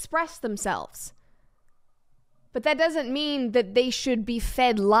express themselves. But that doesn't mean that they should be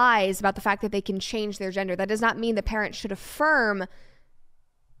fed lies about the fact that they can change their gender. That does not mean the parents should affirm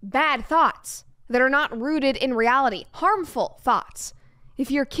bad thoughts that are not rooted in reality, harmful thoughts. If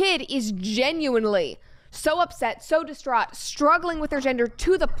your kid is genuinely so upset, so distraught, struggling with their gender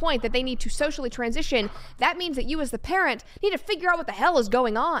to the point that they need to socially transition, that means that you as the parent need to figure out what the hell is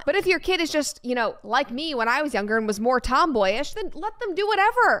going on. But if your kid is just, you know, like me when I was younger and was more tomboyish, then let them do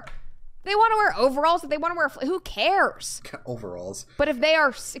whatever. They want to wear overalls, if they want to wear, who cares? Overalls. But if they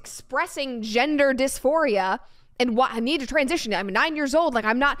are expressing gender dysphoria and I need to transition, I'm 9 years old, like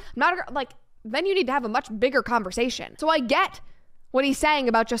I'm not like, then you need to have a much bigger conversation. So I get what he's saying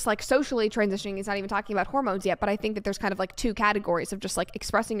about just like socially transitioning. He's not even talking about hormones yet, but I think that there's kind of like two categories of just like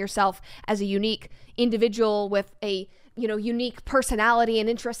expressing yourself as a unique individual with a, you know, unique personality and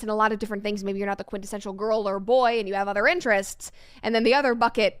interest in a lot of different things. Maybe you're not the quintessential girl or boy and you have other interests. And then the other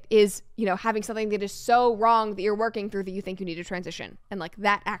bucket is, you know, having something that is so wrong that you're working through that you think you need to transition. And like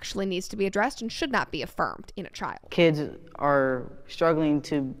that actually needs to be addressed and should not be affirmed in a child. Kids are struggling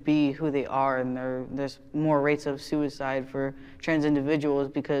to be who they are, and there's more rates of suicide for trans individuals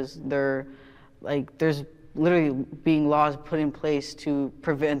because they're like, there's literally being laws put in place to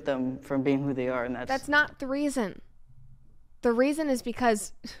prevent them from being who they are, and that's not the reason. The reason is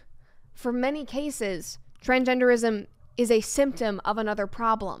because for many cases, transgenderism is a symptom of another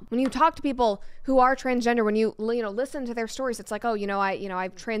problem. When you talk to people who are transgender, when you listen to their stories, it's like, oh,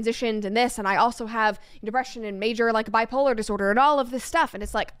 I've transitioned in this, and I also have depression and major like bipolar disorder and all of this stuff. And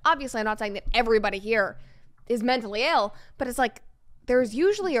it's like, obviously I'm not saying that everybody here is mentally ill, but it's like there's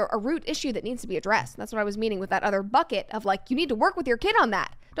usually a root issue that needs to be addressed. And that's what I was meaning with that other bucket of like, you need to work with your kid on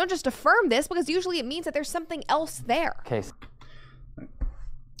that. Don't just affirm this, because usually it means that there's something else there. Okay.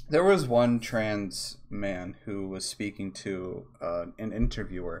 There was one trans man who was speaking to an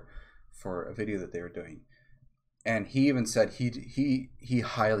interviewer for a video that they were doing, and he even said he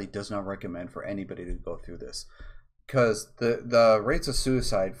highly does not recommend for anybody to go through this, because the rates of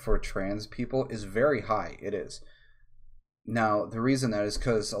suicide for trans people is very high. It is. Now the reason that is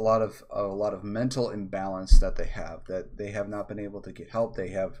because a lot of mental imbalance that they have not been able to get help.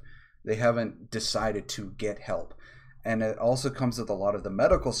 They haven't decided to get help. And it also comes with a lot of the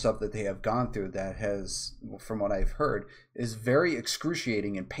medical stuff that they have gone through that has, from what I've heard, is very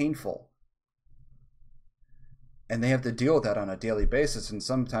excruciating and painful. And they have to deal with that on a daily basis. And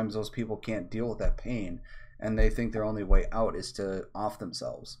sometimes those people can't deal with that pain. And they think their only way out is to off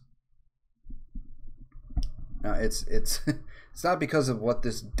themselves. Now, it's not because of what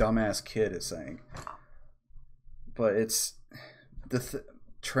this dumbass kid is saying. But it's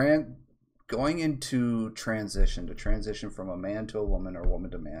going into transition from a man to a woman or woman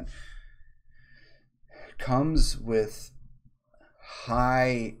to man comes with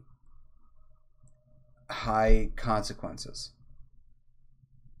high consequences.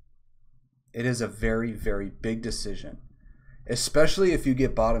 It is a very, very big decision, especially if you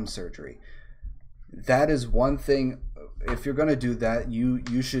get bottom surgery. That is one thing. If you're going to do that,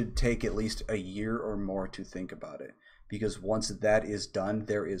 you should take at least a year or more to think about it. Because once that is done,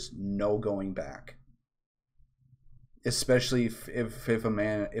 there is no going back. Especially if a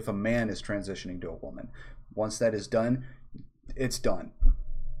man is transitioning to a woman, once that is done, it's done.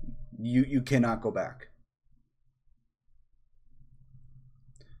 You cannot go back.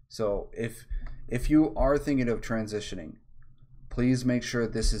 So if If you are thinking of transitioning, please make sure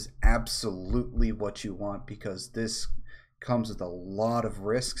this is absolutely what you want, because this comes with a lot of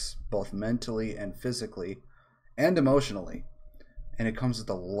risks, both mentally and physically and emotionally. And it comes with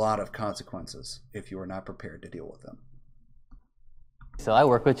a lot of consequences if you are not prepared to deal with them. So I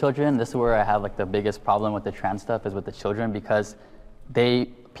work with children. This is where I have like the biggest problem with the trans stuff, is with the children, because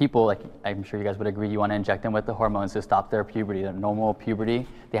people, like I'm sure you guys would agree, you want to inject them with the hormones to stop their puberty, their normal puberty.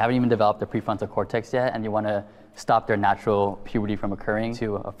 They haven't even developed the prefrontal cortex yet, and you want to stop their natural puberty from occurring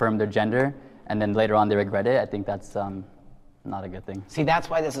to affirm their gender, and then later on they regret it. I think that's not a good thing. See, that's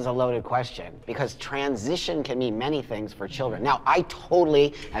why this is a loaded question, because transition can mean many things for children. Now, I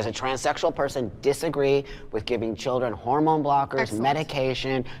totally, as a transsexual person, disagree with giving children hormone blockers,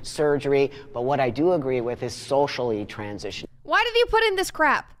 medication, surgery, but what I do agree with is socially transition. Why did you put in this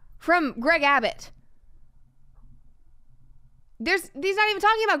crap from Greg Abbott? He's not even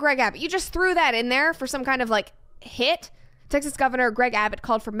talking about Greg Abbott. You just threw that in there for some kind of like hit. Texas Governor Greg Abbott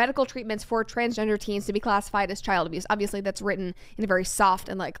called for medical treatments for transgender teens to be classified as child abuse. Obviously, that's written in a very soft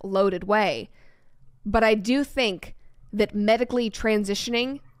and like loaded way. But I do think that medically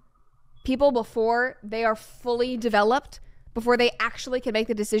transitioning people before they are fully developed, before they actually can make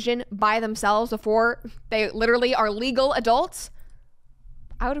the decision by themselves, before they literally are legal adults,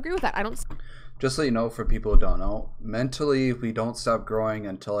 I would agree with that. I don't. Just so you know, for people who don't know, mentally we don't stop growing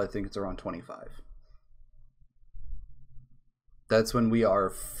until I think it's around 25. That's when we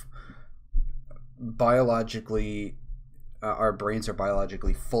are biologically, our brains are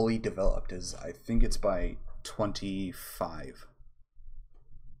biologically fully developed. I think it's by 25.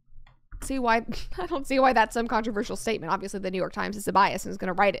 I don't see why that's some controversial statement. Obviously, the New York Times is a bias and is going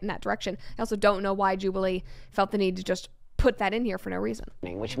to write it in that direction. I also don't know why Jubilee felt the need to just put that in here for no reason.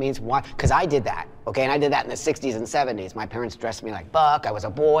 Which means why? Because I did that, okay? And I did that in the 60s and 70s. My parents dressed me like Buck. I was a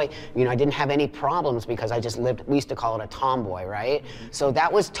boy. You know, I didn't have any problems because I just lived, we used to call it a tomboy, right? So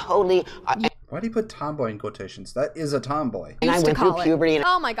that was totally... Why do you put tomboy in quotations? That is a tomboy. And I went through puberty.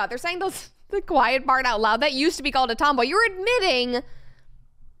 Oh my God, they're saying the quiet part out loud. That used to be called a tomboy. You're admitting...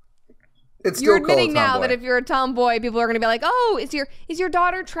 You're admitting now that if you're a tomboy, people are going to be like, "Oh, is your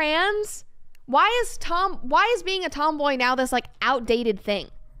daughter trans? Why is being a tomboy now this like outdated thing?"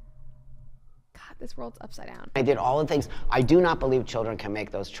 God, this world's upside down. I did all the things. I do not believe children can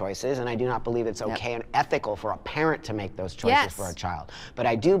make those choices, and I do not believe it's okay and ethical for a parent to make those choices for a child. But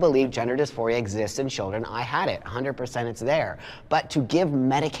I do believe gender dysphoria exists in children. I had it, 100% it's there. But to give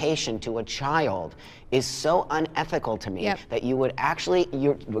medication to a child is so unethical to me that you would actually,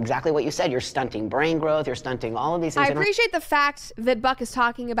 you're exactly what you said, you're stunting brain growth, you're stunting all of these things. I appreciate the fact that Buck is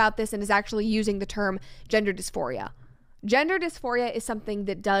talking about this and is actually using the term gender dysphoria. Gender dysphoria is something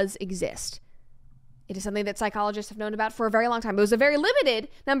that does exist. It is something that psychologists have known about for a very long time. It was a very limited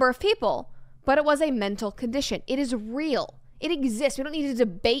number of people, but it was a mental condition. It is real. It exists. We don't need to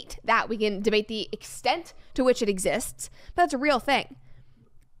debate that. We can debate the extent to which it exists, but that's a real thing.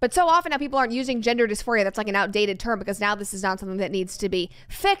 But so often now people aren't using gender dysphoria. That's like an outdated term, because now this is not something that needs to be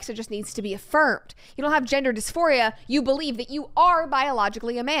fixed. It just needs to be affirmed. You don't have gender dysphoria. You believe that you are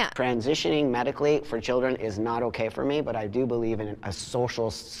biologically a man. Transitioning medically for children is not okay for me, but I do believe in a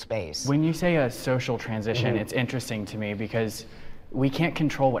social space. When you say a social transition, it's interesting to me because we can't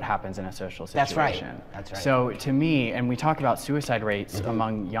control what happens in a social situation. That's right. That's right. So to me, and we talk about suicide rates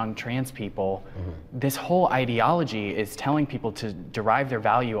among young trans people, this whole ideology is telling people to derive their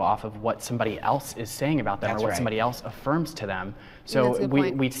value off of what somebody else is saying about them or what somebody else affirms to them. So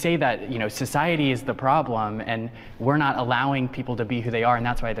we say that, you know, society is the problem and we're not allowing people to be who they are, and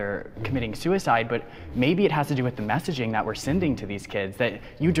that's why they're committing suicide. But maybe it has to do with the messaging that we're sending to these kids, that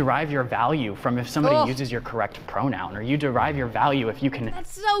you derive your value from if somebody uses your correct pronoun, or you derive your value if you can.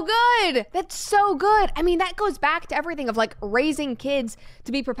 That's so good. That's so good. I mean, that goes back to everything of like raising kids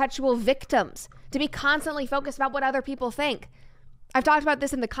to be perpetual victims, to be constantly focused about what other people think. I've talked about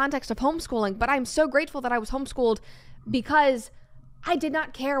this in the context of homeschooling, but I'm so grateful that I was homeschooled because I did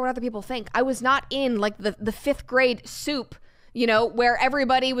not care what other people think. I was not in like the fifth grade soup, you know, where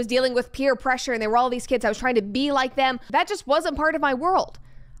everybody was dealing with peer pressure and there were all these kids. I was trying to be like them. That just wasn't part of my world.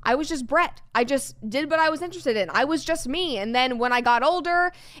 I was just Brett. I just did what I was interested in. I was just me. And then when I got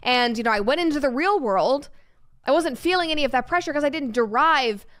older and, you know, I went into the real world, I wasn't feeling any of that pressure because I didn't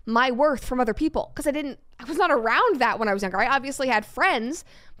derive my worth from other people. Because I was not around that when I was younger. I obviously had friends,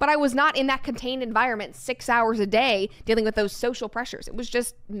 but I was not in that contained environment 6 hours a day dealing with those social pressures. It was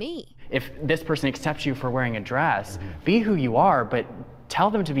just me. If this person accepts you for wearing a dress, be who you are, but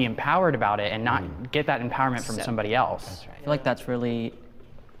tell them to be empowered about it and not get that empowerment from somebody else. That's right. I feel like that's really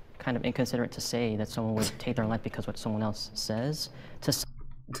kind of inconsiderate to say that someone would take their life because what someone else says.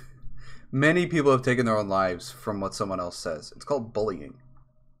 Many people have taken their own lives from what someone else says. It's called bullying.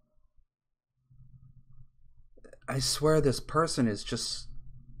 I swear this person is just...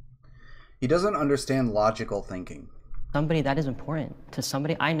 He doesn't understand logical thinking. Somebody that is important to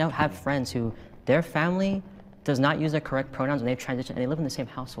somebody. I know have friends who their family does not use the correct pronouns when they transition and they live in the same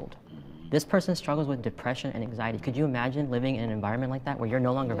household. This person struggles with depression and anxiety. Could you imagine living in an environment like that where you're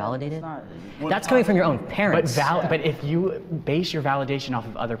no longer validated? That's coming from your own parents. But if you base your validation off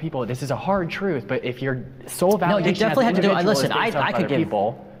of other people, this is a hard truth, but if your sole validation... No, you definitely have to do it. Listen, I could give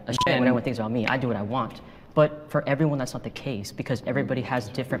people a shit when everyone thinks about me. I do what I want. But for everyone, that's not the case because everybody has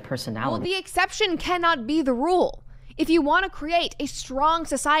different personalities. Well, the exception cannot be the rule. If you want to create a strong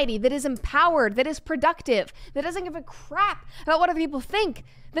society that is empowered, that is productive, that doesn't give a crap about what other people think,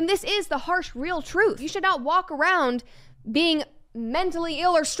 then this is the harsh, real truth. You should not walk around being mentally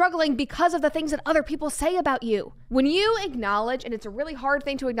ill or struggling because of the things that other people say about you. When you acknowledge, and it's a really hard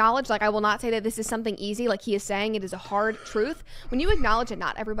thing to acknowledge, like I will not say that this is something easy, like he is saying it is a hard truth. When you acknowledge that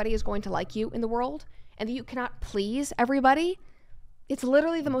not everybody is going to like you in the world, and that you cannot please everybody, it's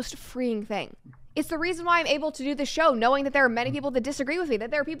literally the most freeing thing. It's the reason why I'm able to do this show, knowing that there are many people that disagree with me,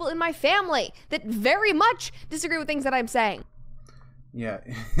 that there are people in my family that very much disagree with things that I'm saying. Yeah.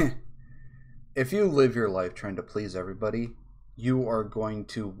 If you live your life trying to please everybody, you are going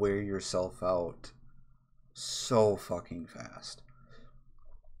to wear yourself out so fucking fast.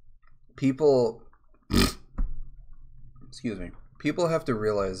 People, excuse me, people have to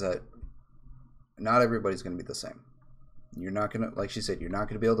realize that not everybody's going to be the same. You're not going to, like she said, you're not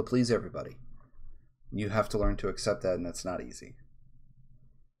going to be able to please everybody. You have to learn to accept that, and that's not easy.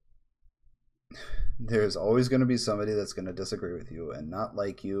 There's always going to be somebody that's going to disagree with you and not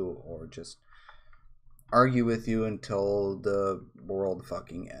like you or just argue with you until the world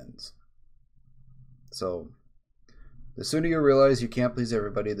fucking ends. So, the sooner you realize you can't please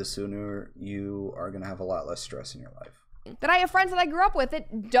everybody, the sooner you are going to have a lot less stress in your life. That I have friends that I grew up with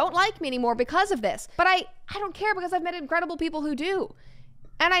that don't like me anymore because of this. But I don't care because I've met incredible people who do.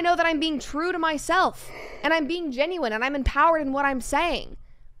 And I know that I'm being true to myself. And I'm being genuine. And I'm empowered in what I'm saying.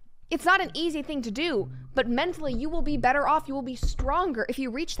 It's not an easy thing to do. But mentally, you will be better off. You will be stronger if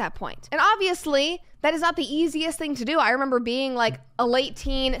you reach that point. And obviously, that is not the easiest thing to do. I remember being like a late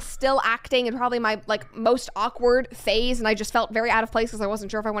teen, still acting in probably my like most awkward phase. And I just felt very out of place because I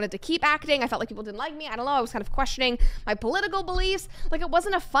wasn't sure if I wanted to keep acting. I felt like people didn't like me. I don't know. I was kind of questioning my political beliefs. Like, it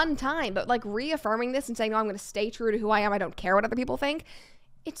wasn't a fun time. But like reaffirming this and saying, no, I'm going to stay true to who I am. I don't care what other people think.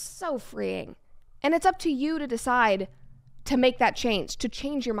 It's so freeing. And it's up to you to decide to make that change, to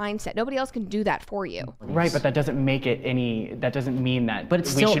change your mindset. Nobody else can do that for you. Right, but that doesn't make it any, that doesn't mean that but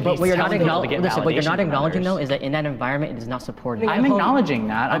it's still, but what you're not acknowledging though is that in that environment it is not supported. I'm acknowledging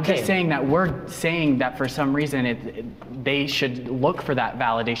that. I'm just saying that we're saying that for some reason they should look for that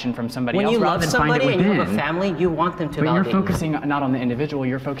validation from somebody else. When you love somebody and you have a family, you want them to validate. But you're focusing not on the individual,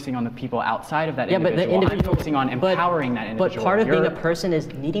 you're focusing on the people outside of that individual. But the individual, I'm focusing on empowering that individual. But part of being a person is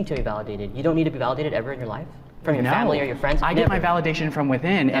needing to be validated. You don't need to be validated ever in your life? From your family or your friends? I get my validation from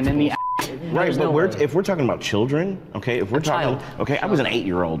within, and then the... Right, but if we're talking about children, okay, if we're talking... Okay, I was an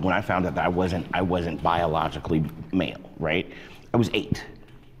 8-year-old when I found out that I wasn't biologically male, right? I was 8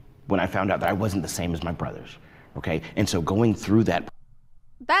 when I found out that I wasn't the same as my brothers, okay? And so going through that...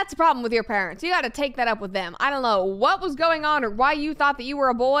 That's a problem with your parents. You got to take that up with them. I don't know what was going on or why you thought that you were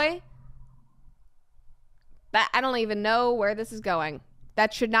a boy. I don't even know where this is going.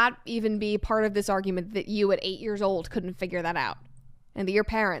 That should not even be part of this argument that you at 8 years old couldn't figure that out. And that your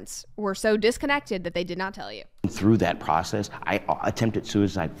parents were so disconnected that they did not tell you. Through that process, I attempted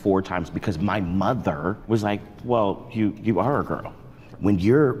suicide 4 times because my mother was like, well, you are a girl. When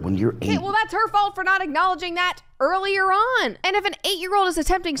you're 8... Okay, well, that's her fault for not acknowledging that earlier on. And if an 8-year-old is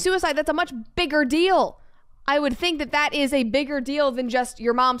attempting suicide, that's a much bigger deal. I would think that that is a bigger deal than just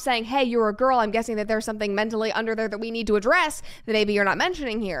your mom saying, hey, you're a girl. I'm guessing that there's something mentally under there that we need to address that maybe you're not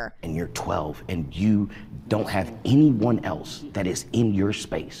mentioning here. And you're 12 and you don't have anyone else that is in your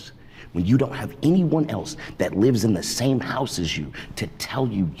space. When you don't have anyone else that lives in the same house as you to tell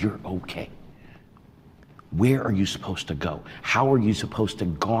you you're okay. Where are you supposed to go? How are you supposed to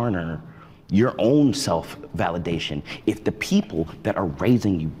garner your own self-validation if the people that are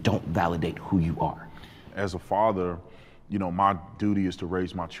raising you don't validate who you are? As a father, you know, my duty is to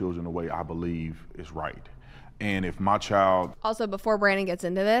raise my children the way I believe is right. And if my child... Also, before Brandon gets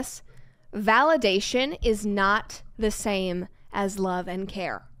into this, validation is not the same as love and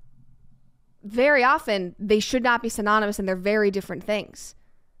care. Very often, they should not be synonymous and they're very different things.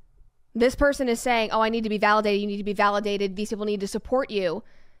 This person is saying, oh, I need to be validated, you need to be validated, these people need to support you.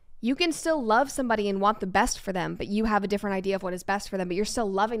 You can still love somebody and want the best for them, but you have a different idea of what is best for them, but you're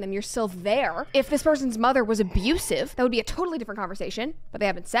still loving them. You're still there. If this person's mother was abusive, that would be a totally different conversation, but they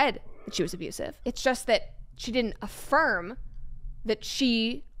haven't said that she was abusive. It's just that she didn't affirm that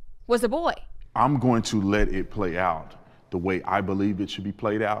she was a boy. I'm going to let it play out the way I believe it should be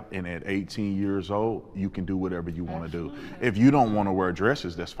played out. And at 18 years old, you can do whatever you want to do. If you don't want to wear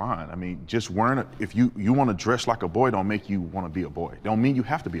dresses, that's fine. I mean, just wearing it, if you want to dress like a boy, don't make you want to be a boy. Don't mean you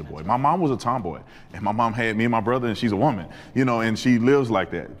have to be a boy. My mom was a tomboy, and my mom had me and my brother, and she's a woman, you know, and she lives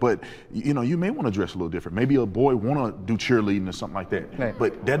like that. But, you know, you may want to dress a little different. Maybe a boy want to do cheerleading or something like that. Right.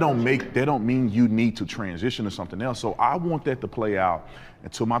 But that don't mean you need to transition to something else. So I want that to play out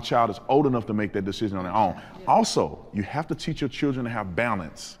until my child is old enough to make that decision on their own. Also, you have to teach your children to have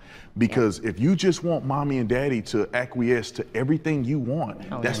balance, because if you just want mommy and daddy to acquiesce to everything you want,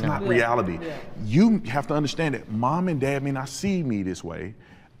 that's not reality. You have to understand that mom and dad may not see me this way.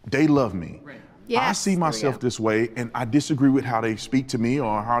 They love me. Yes, I see myself this way, and I disagree with how they speak to me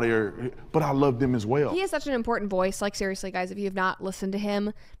or how but I love them as well. He is such an important voice. Like, seriously, guys, if you have not listened to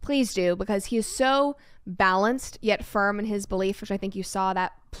him, please do, because he is so balanced yet firm in his belief, which I think you saw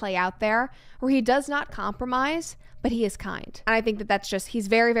that play out there, where he does not compromise, but he is kind. And I think that that's just, he's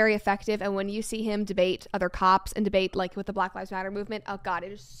very, very effective. And when you see him debate other cops and debate like with the Black Lives Matter movement, oh God,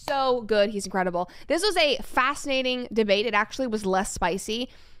 it is so good. He's incredible. This was a fascinating debate. It actually was less spicy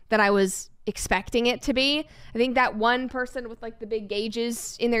than I was expecting it to be. I think that one person with like the big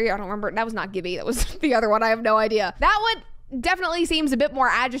gauges in their ear, I don't remember, that was not Gibby, that was the other one, I have no idea. That one definitely seems a bit more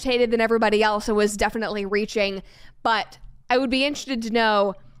agitated than everybody else, and was definitely reaching, but I would be interested to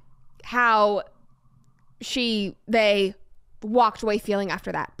know how they walked away feeling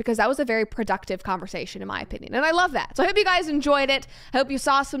after that, because that was a very productive conversation in my opinion, and I love that. So I hope you guys enjoyed it. I hope you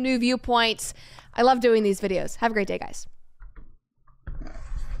saw some new viewpoints. I love doing these videos. Have a great day, guys.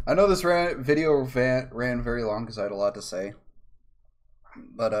 I know this video ran very long because I had a lot to say,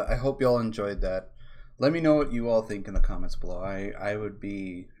 but I hope you all enjoyed that. Let me know what you all think in the comments below. I would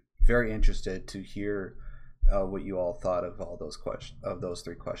be very interested to hear what you all thought of all those those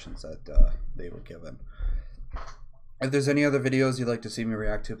 3 questions that they were given. If there's any other videos you'd like to see me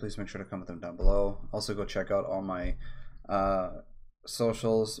react to, please make sure to comment them down below. Also, go check out all my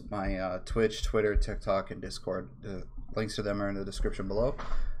socials, my Twitch, Twitter, TikTok, and Discord. The links to them are in the description below.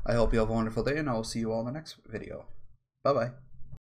 I hope you have a wonderful day, and I will see you all in the next video. Bye-bye.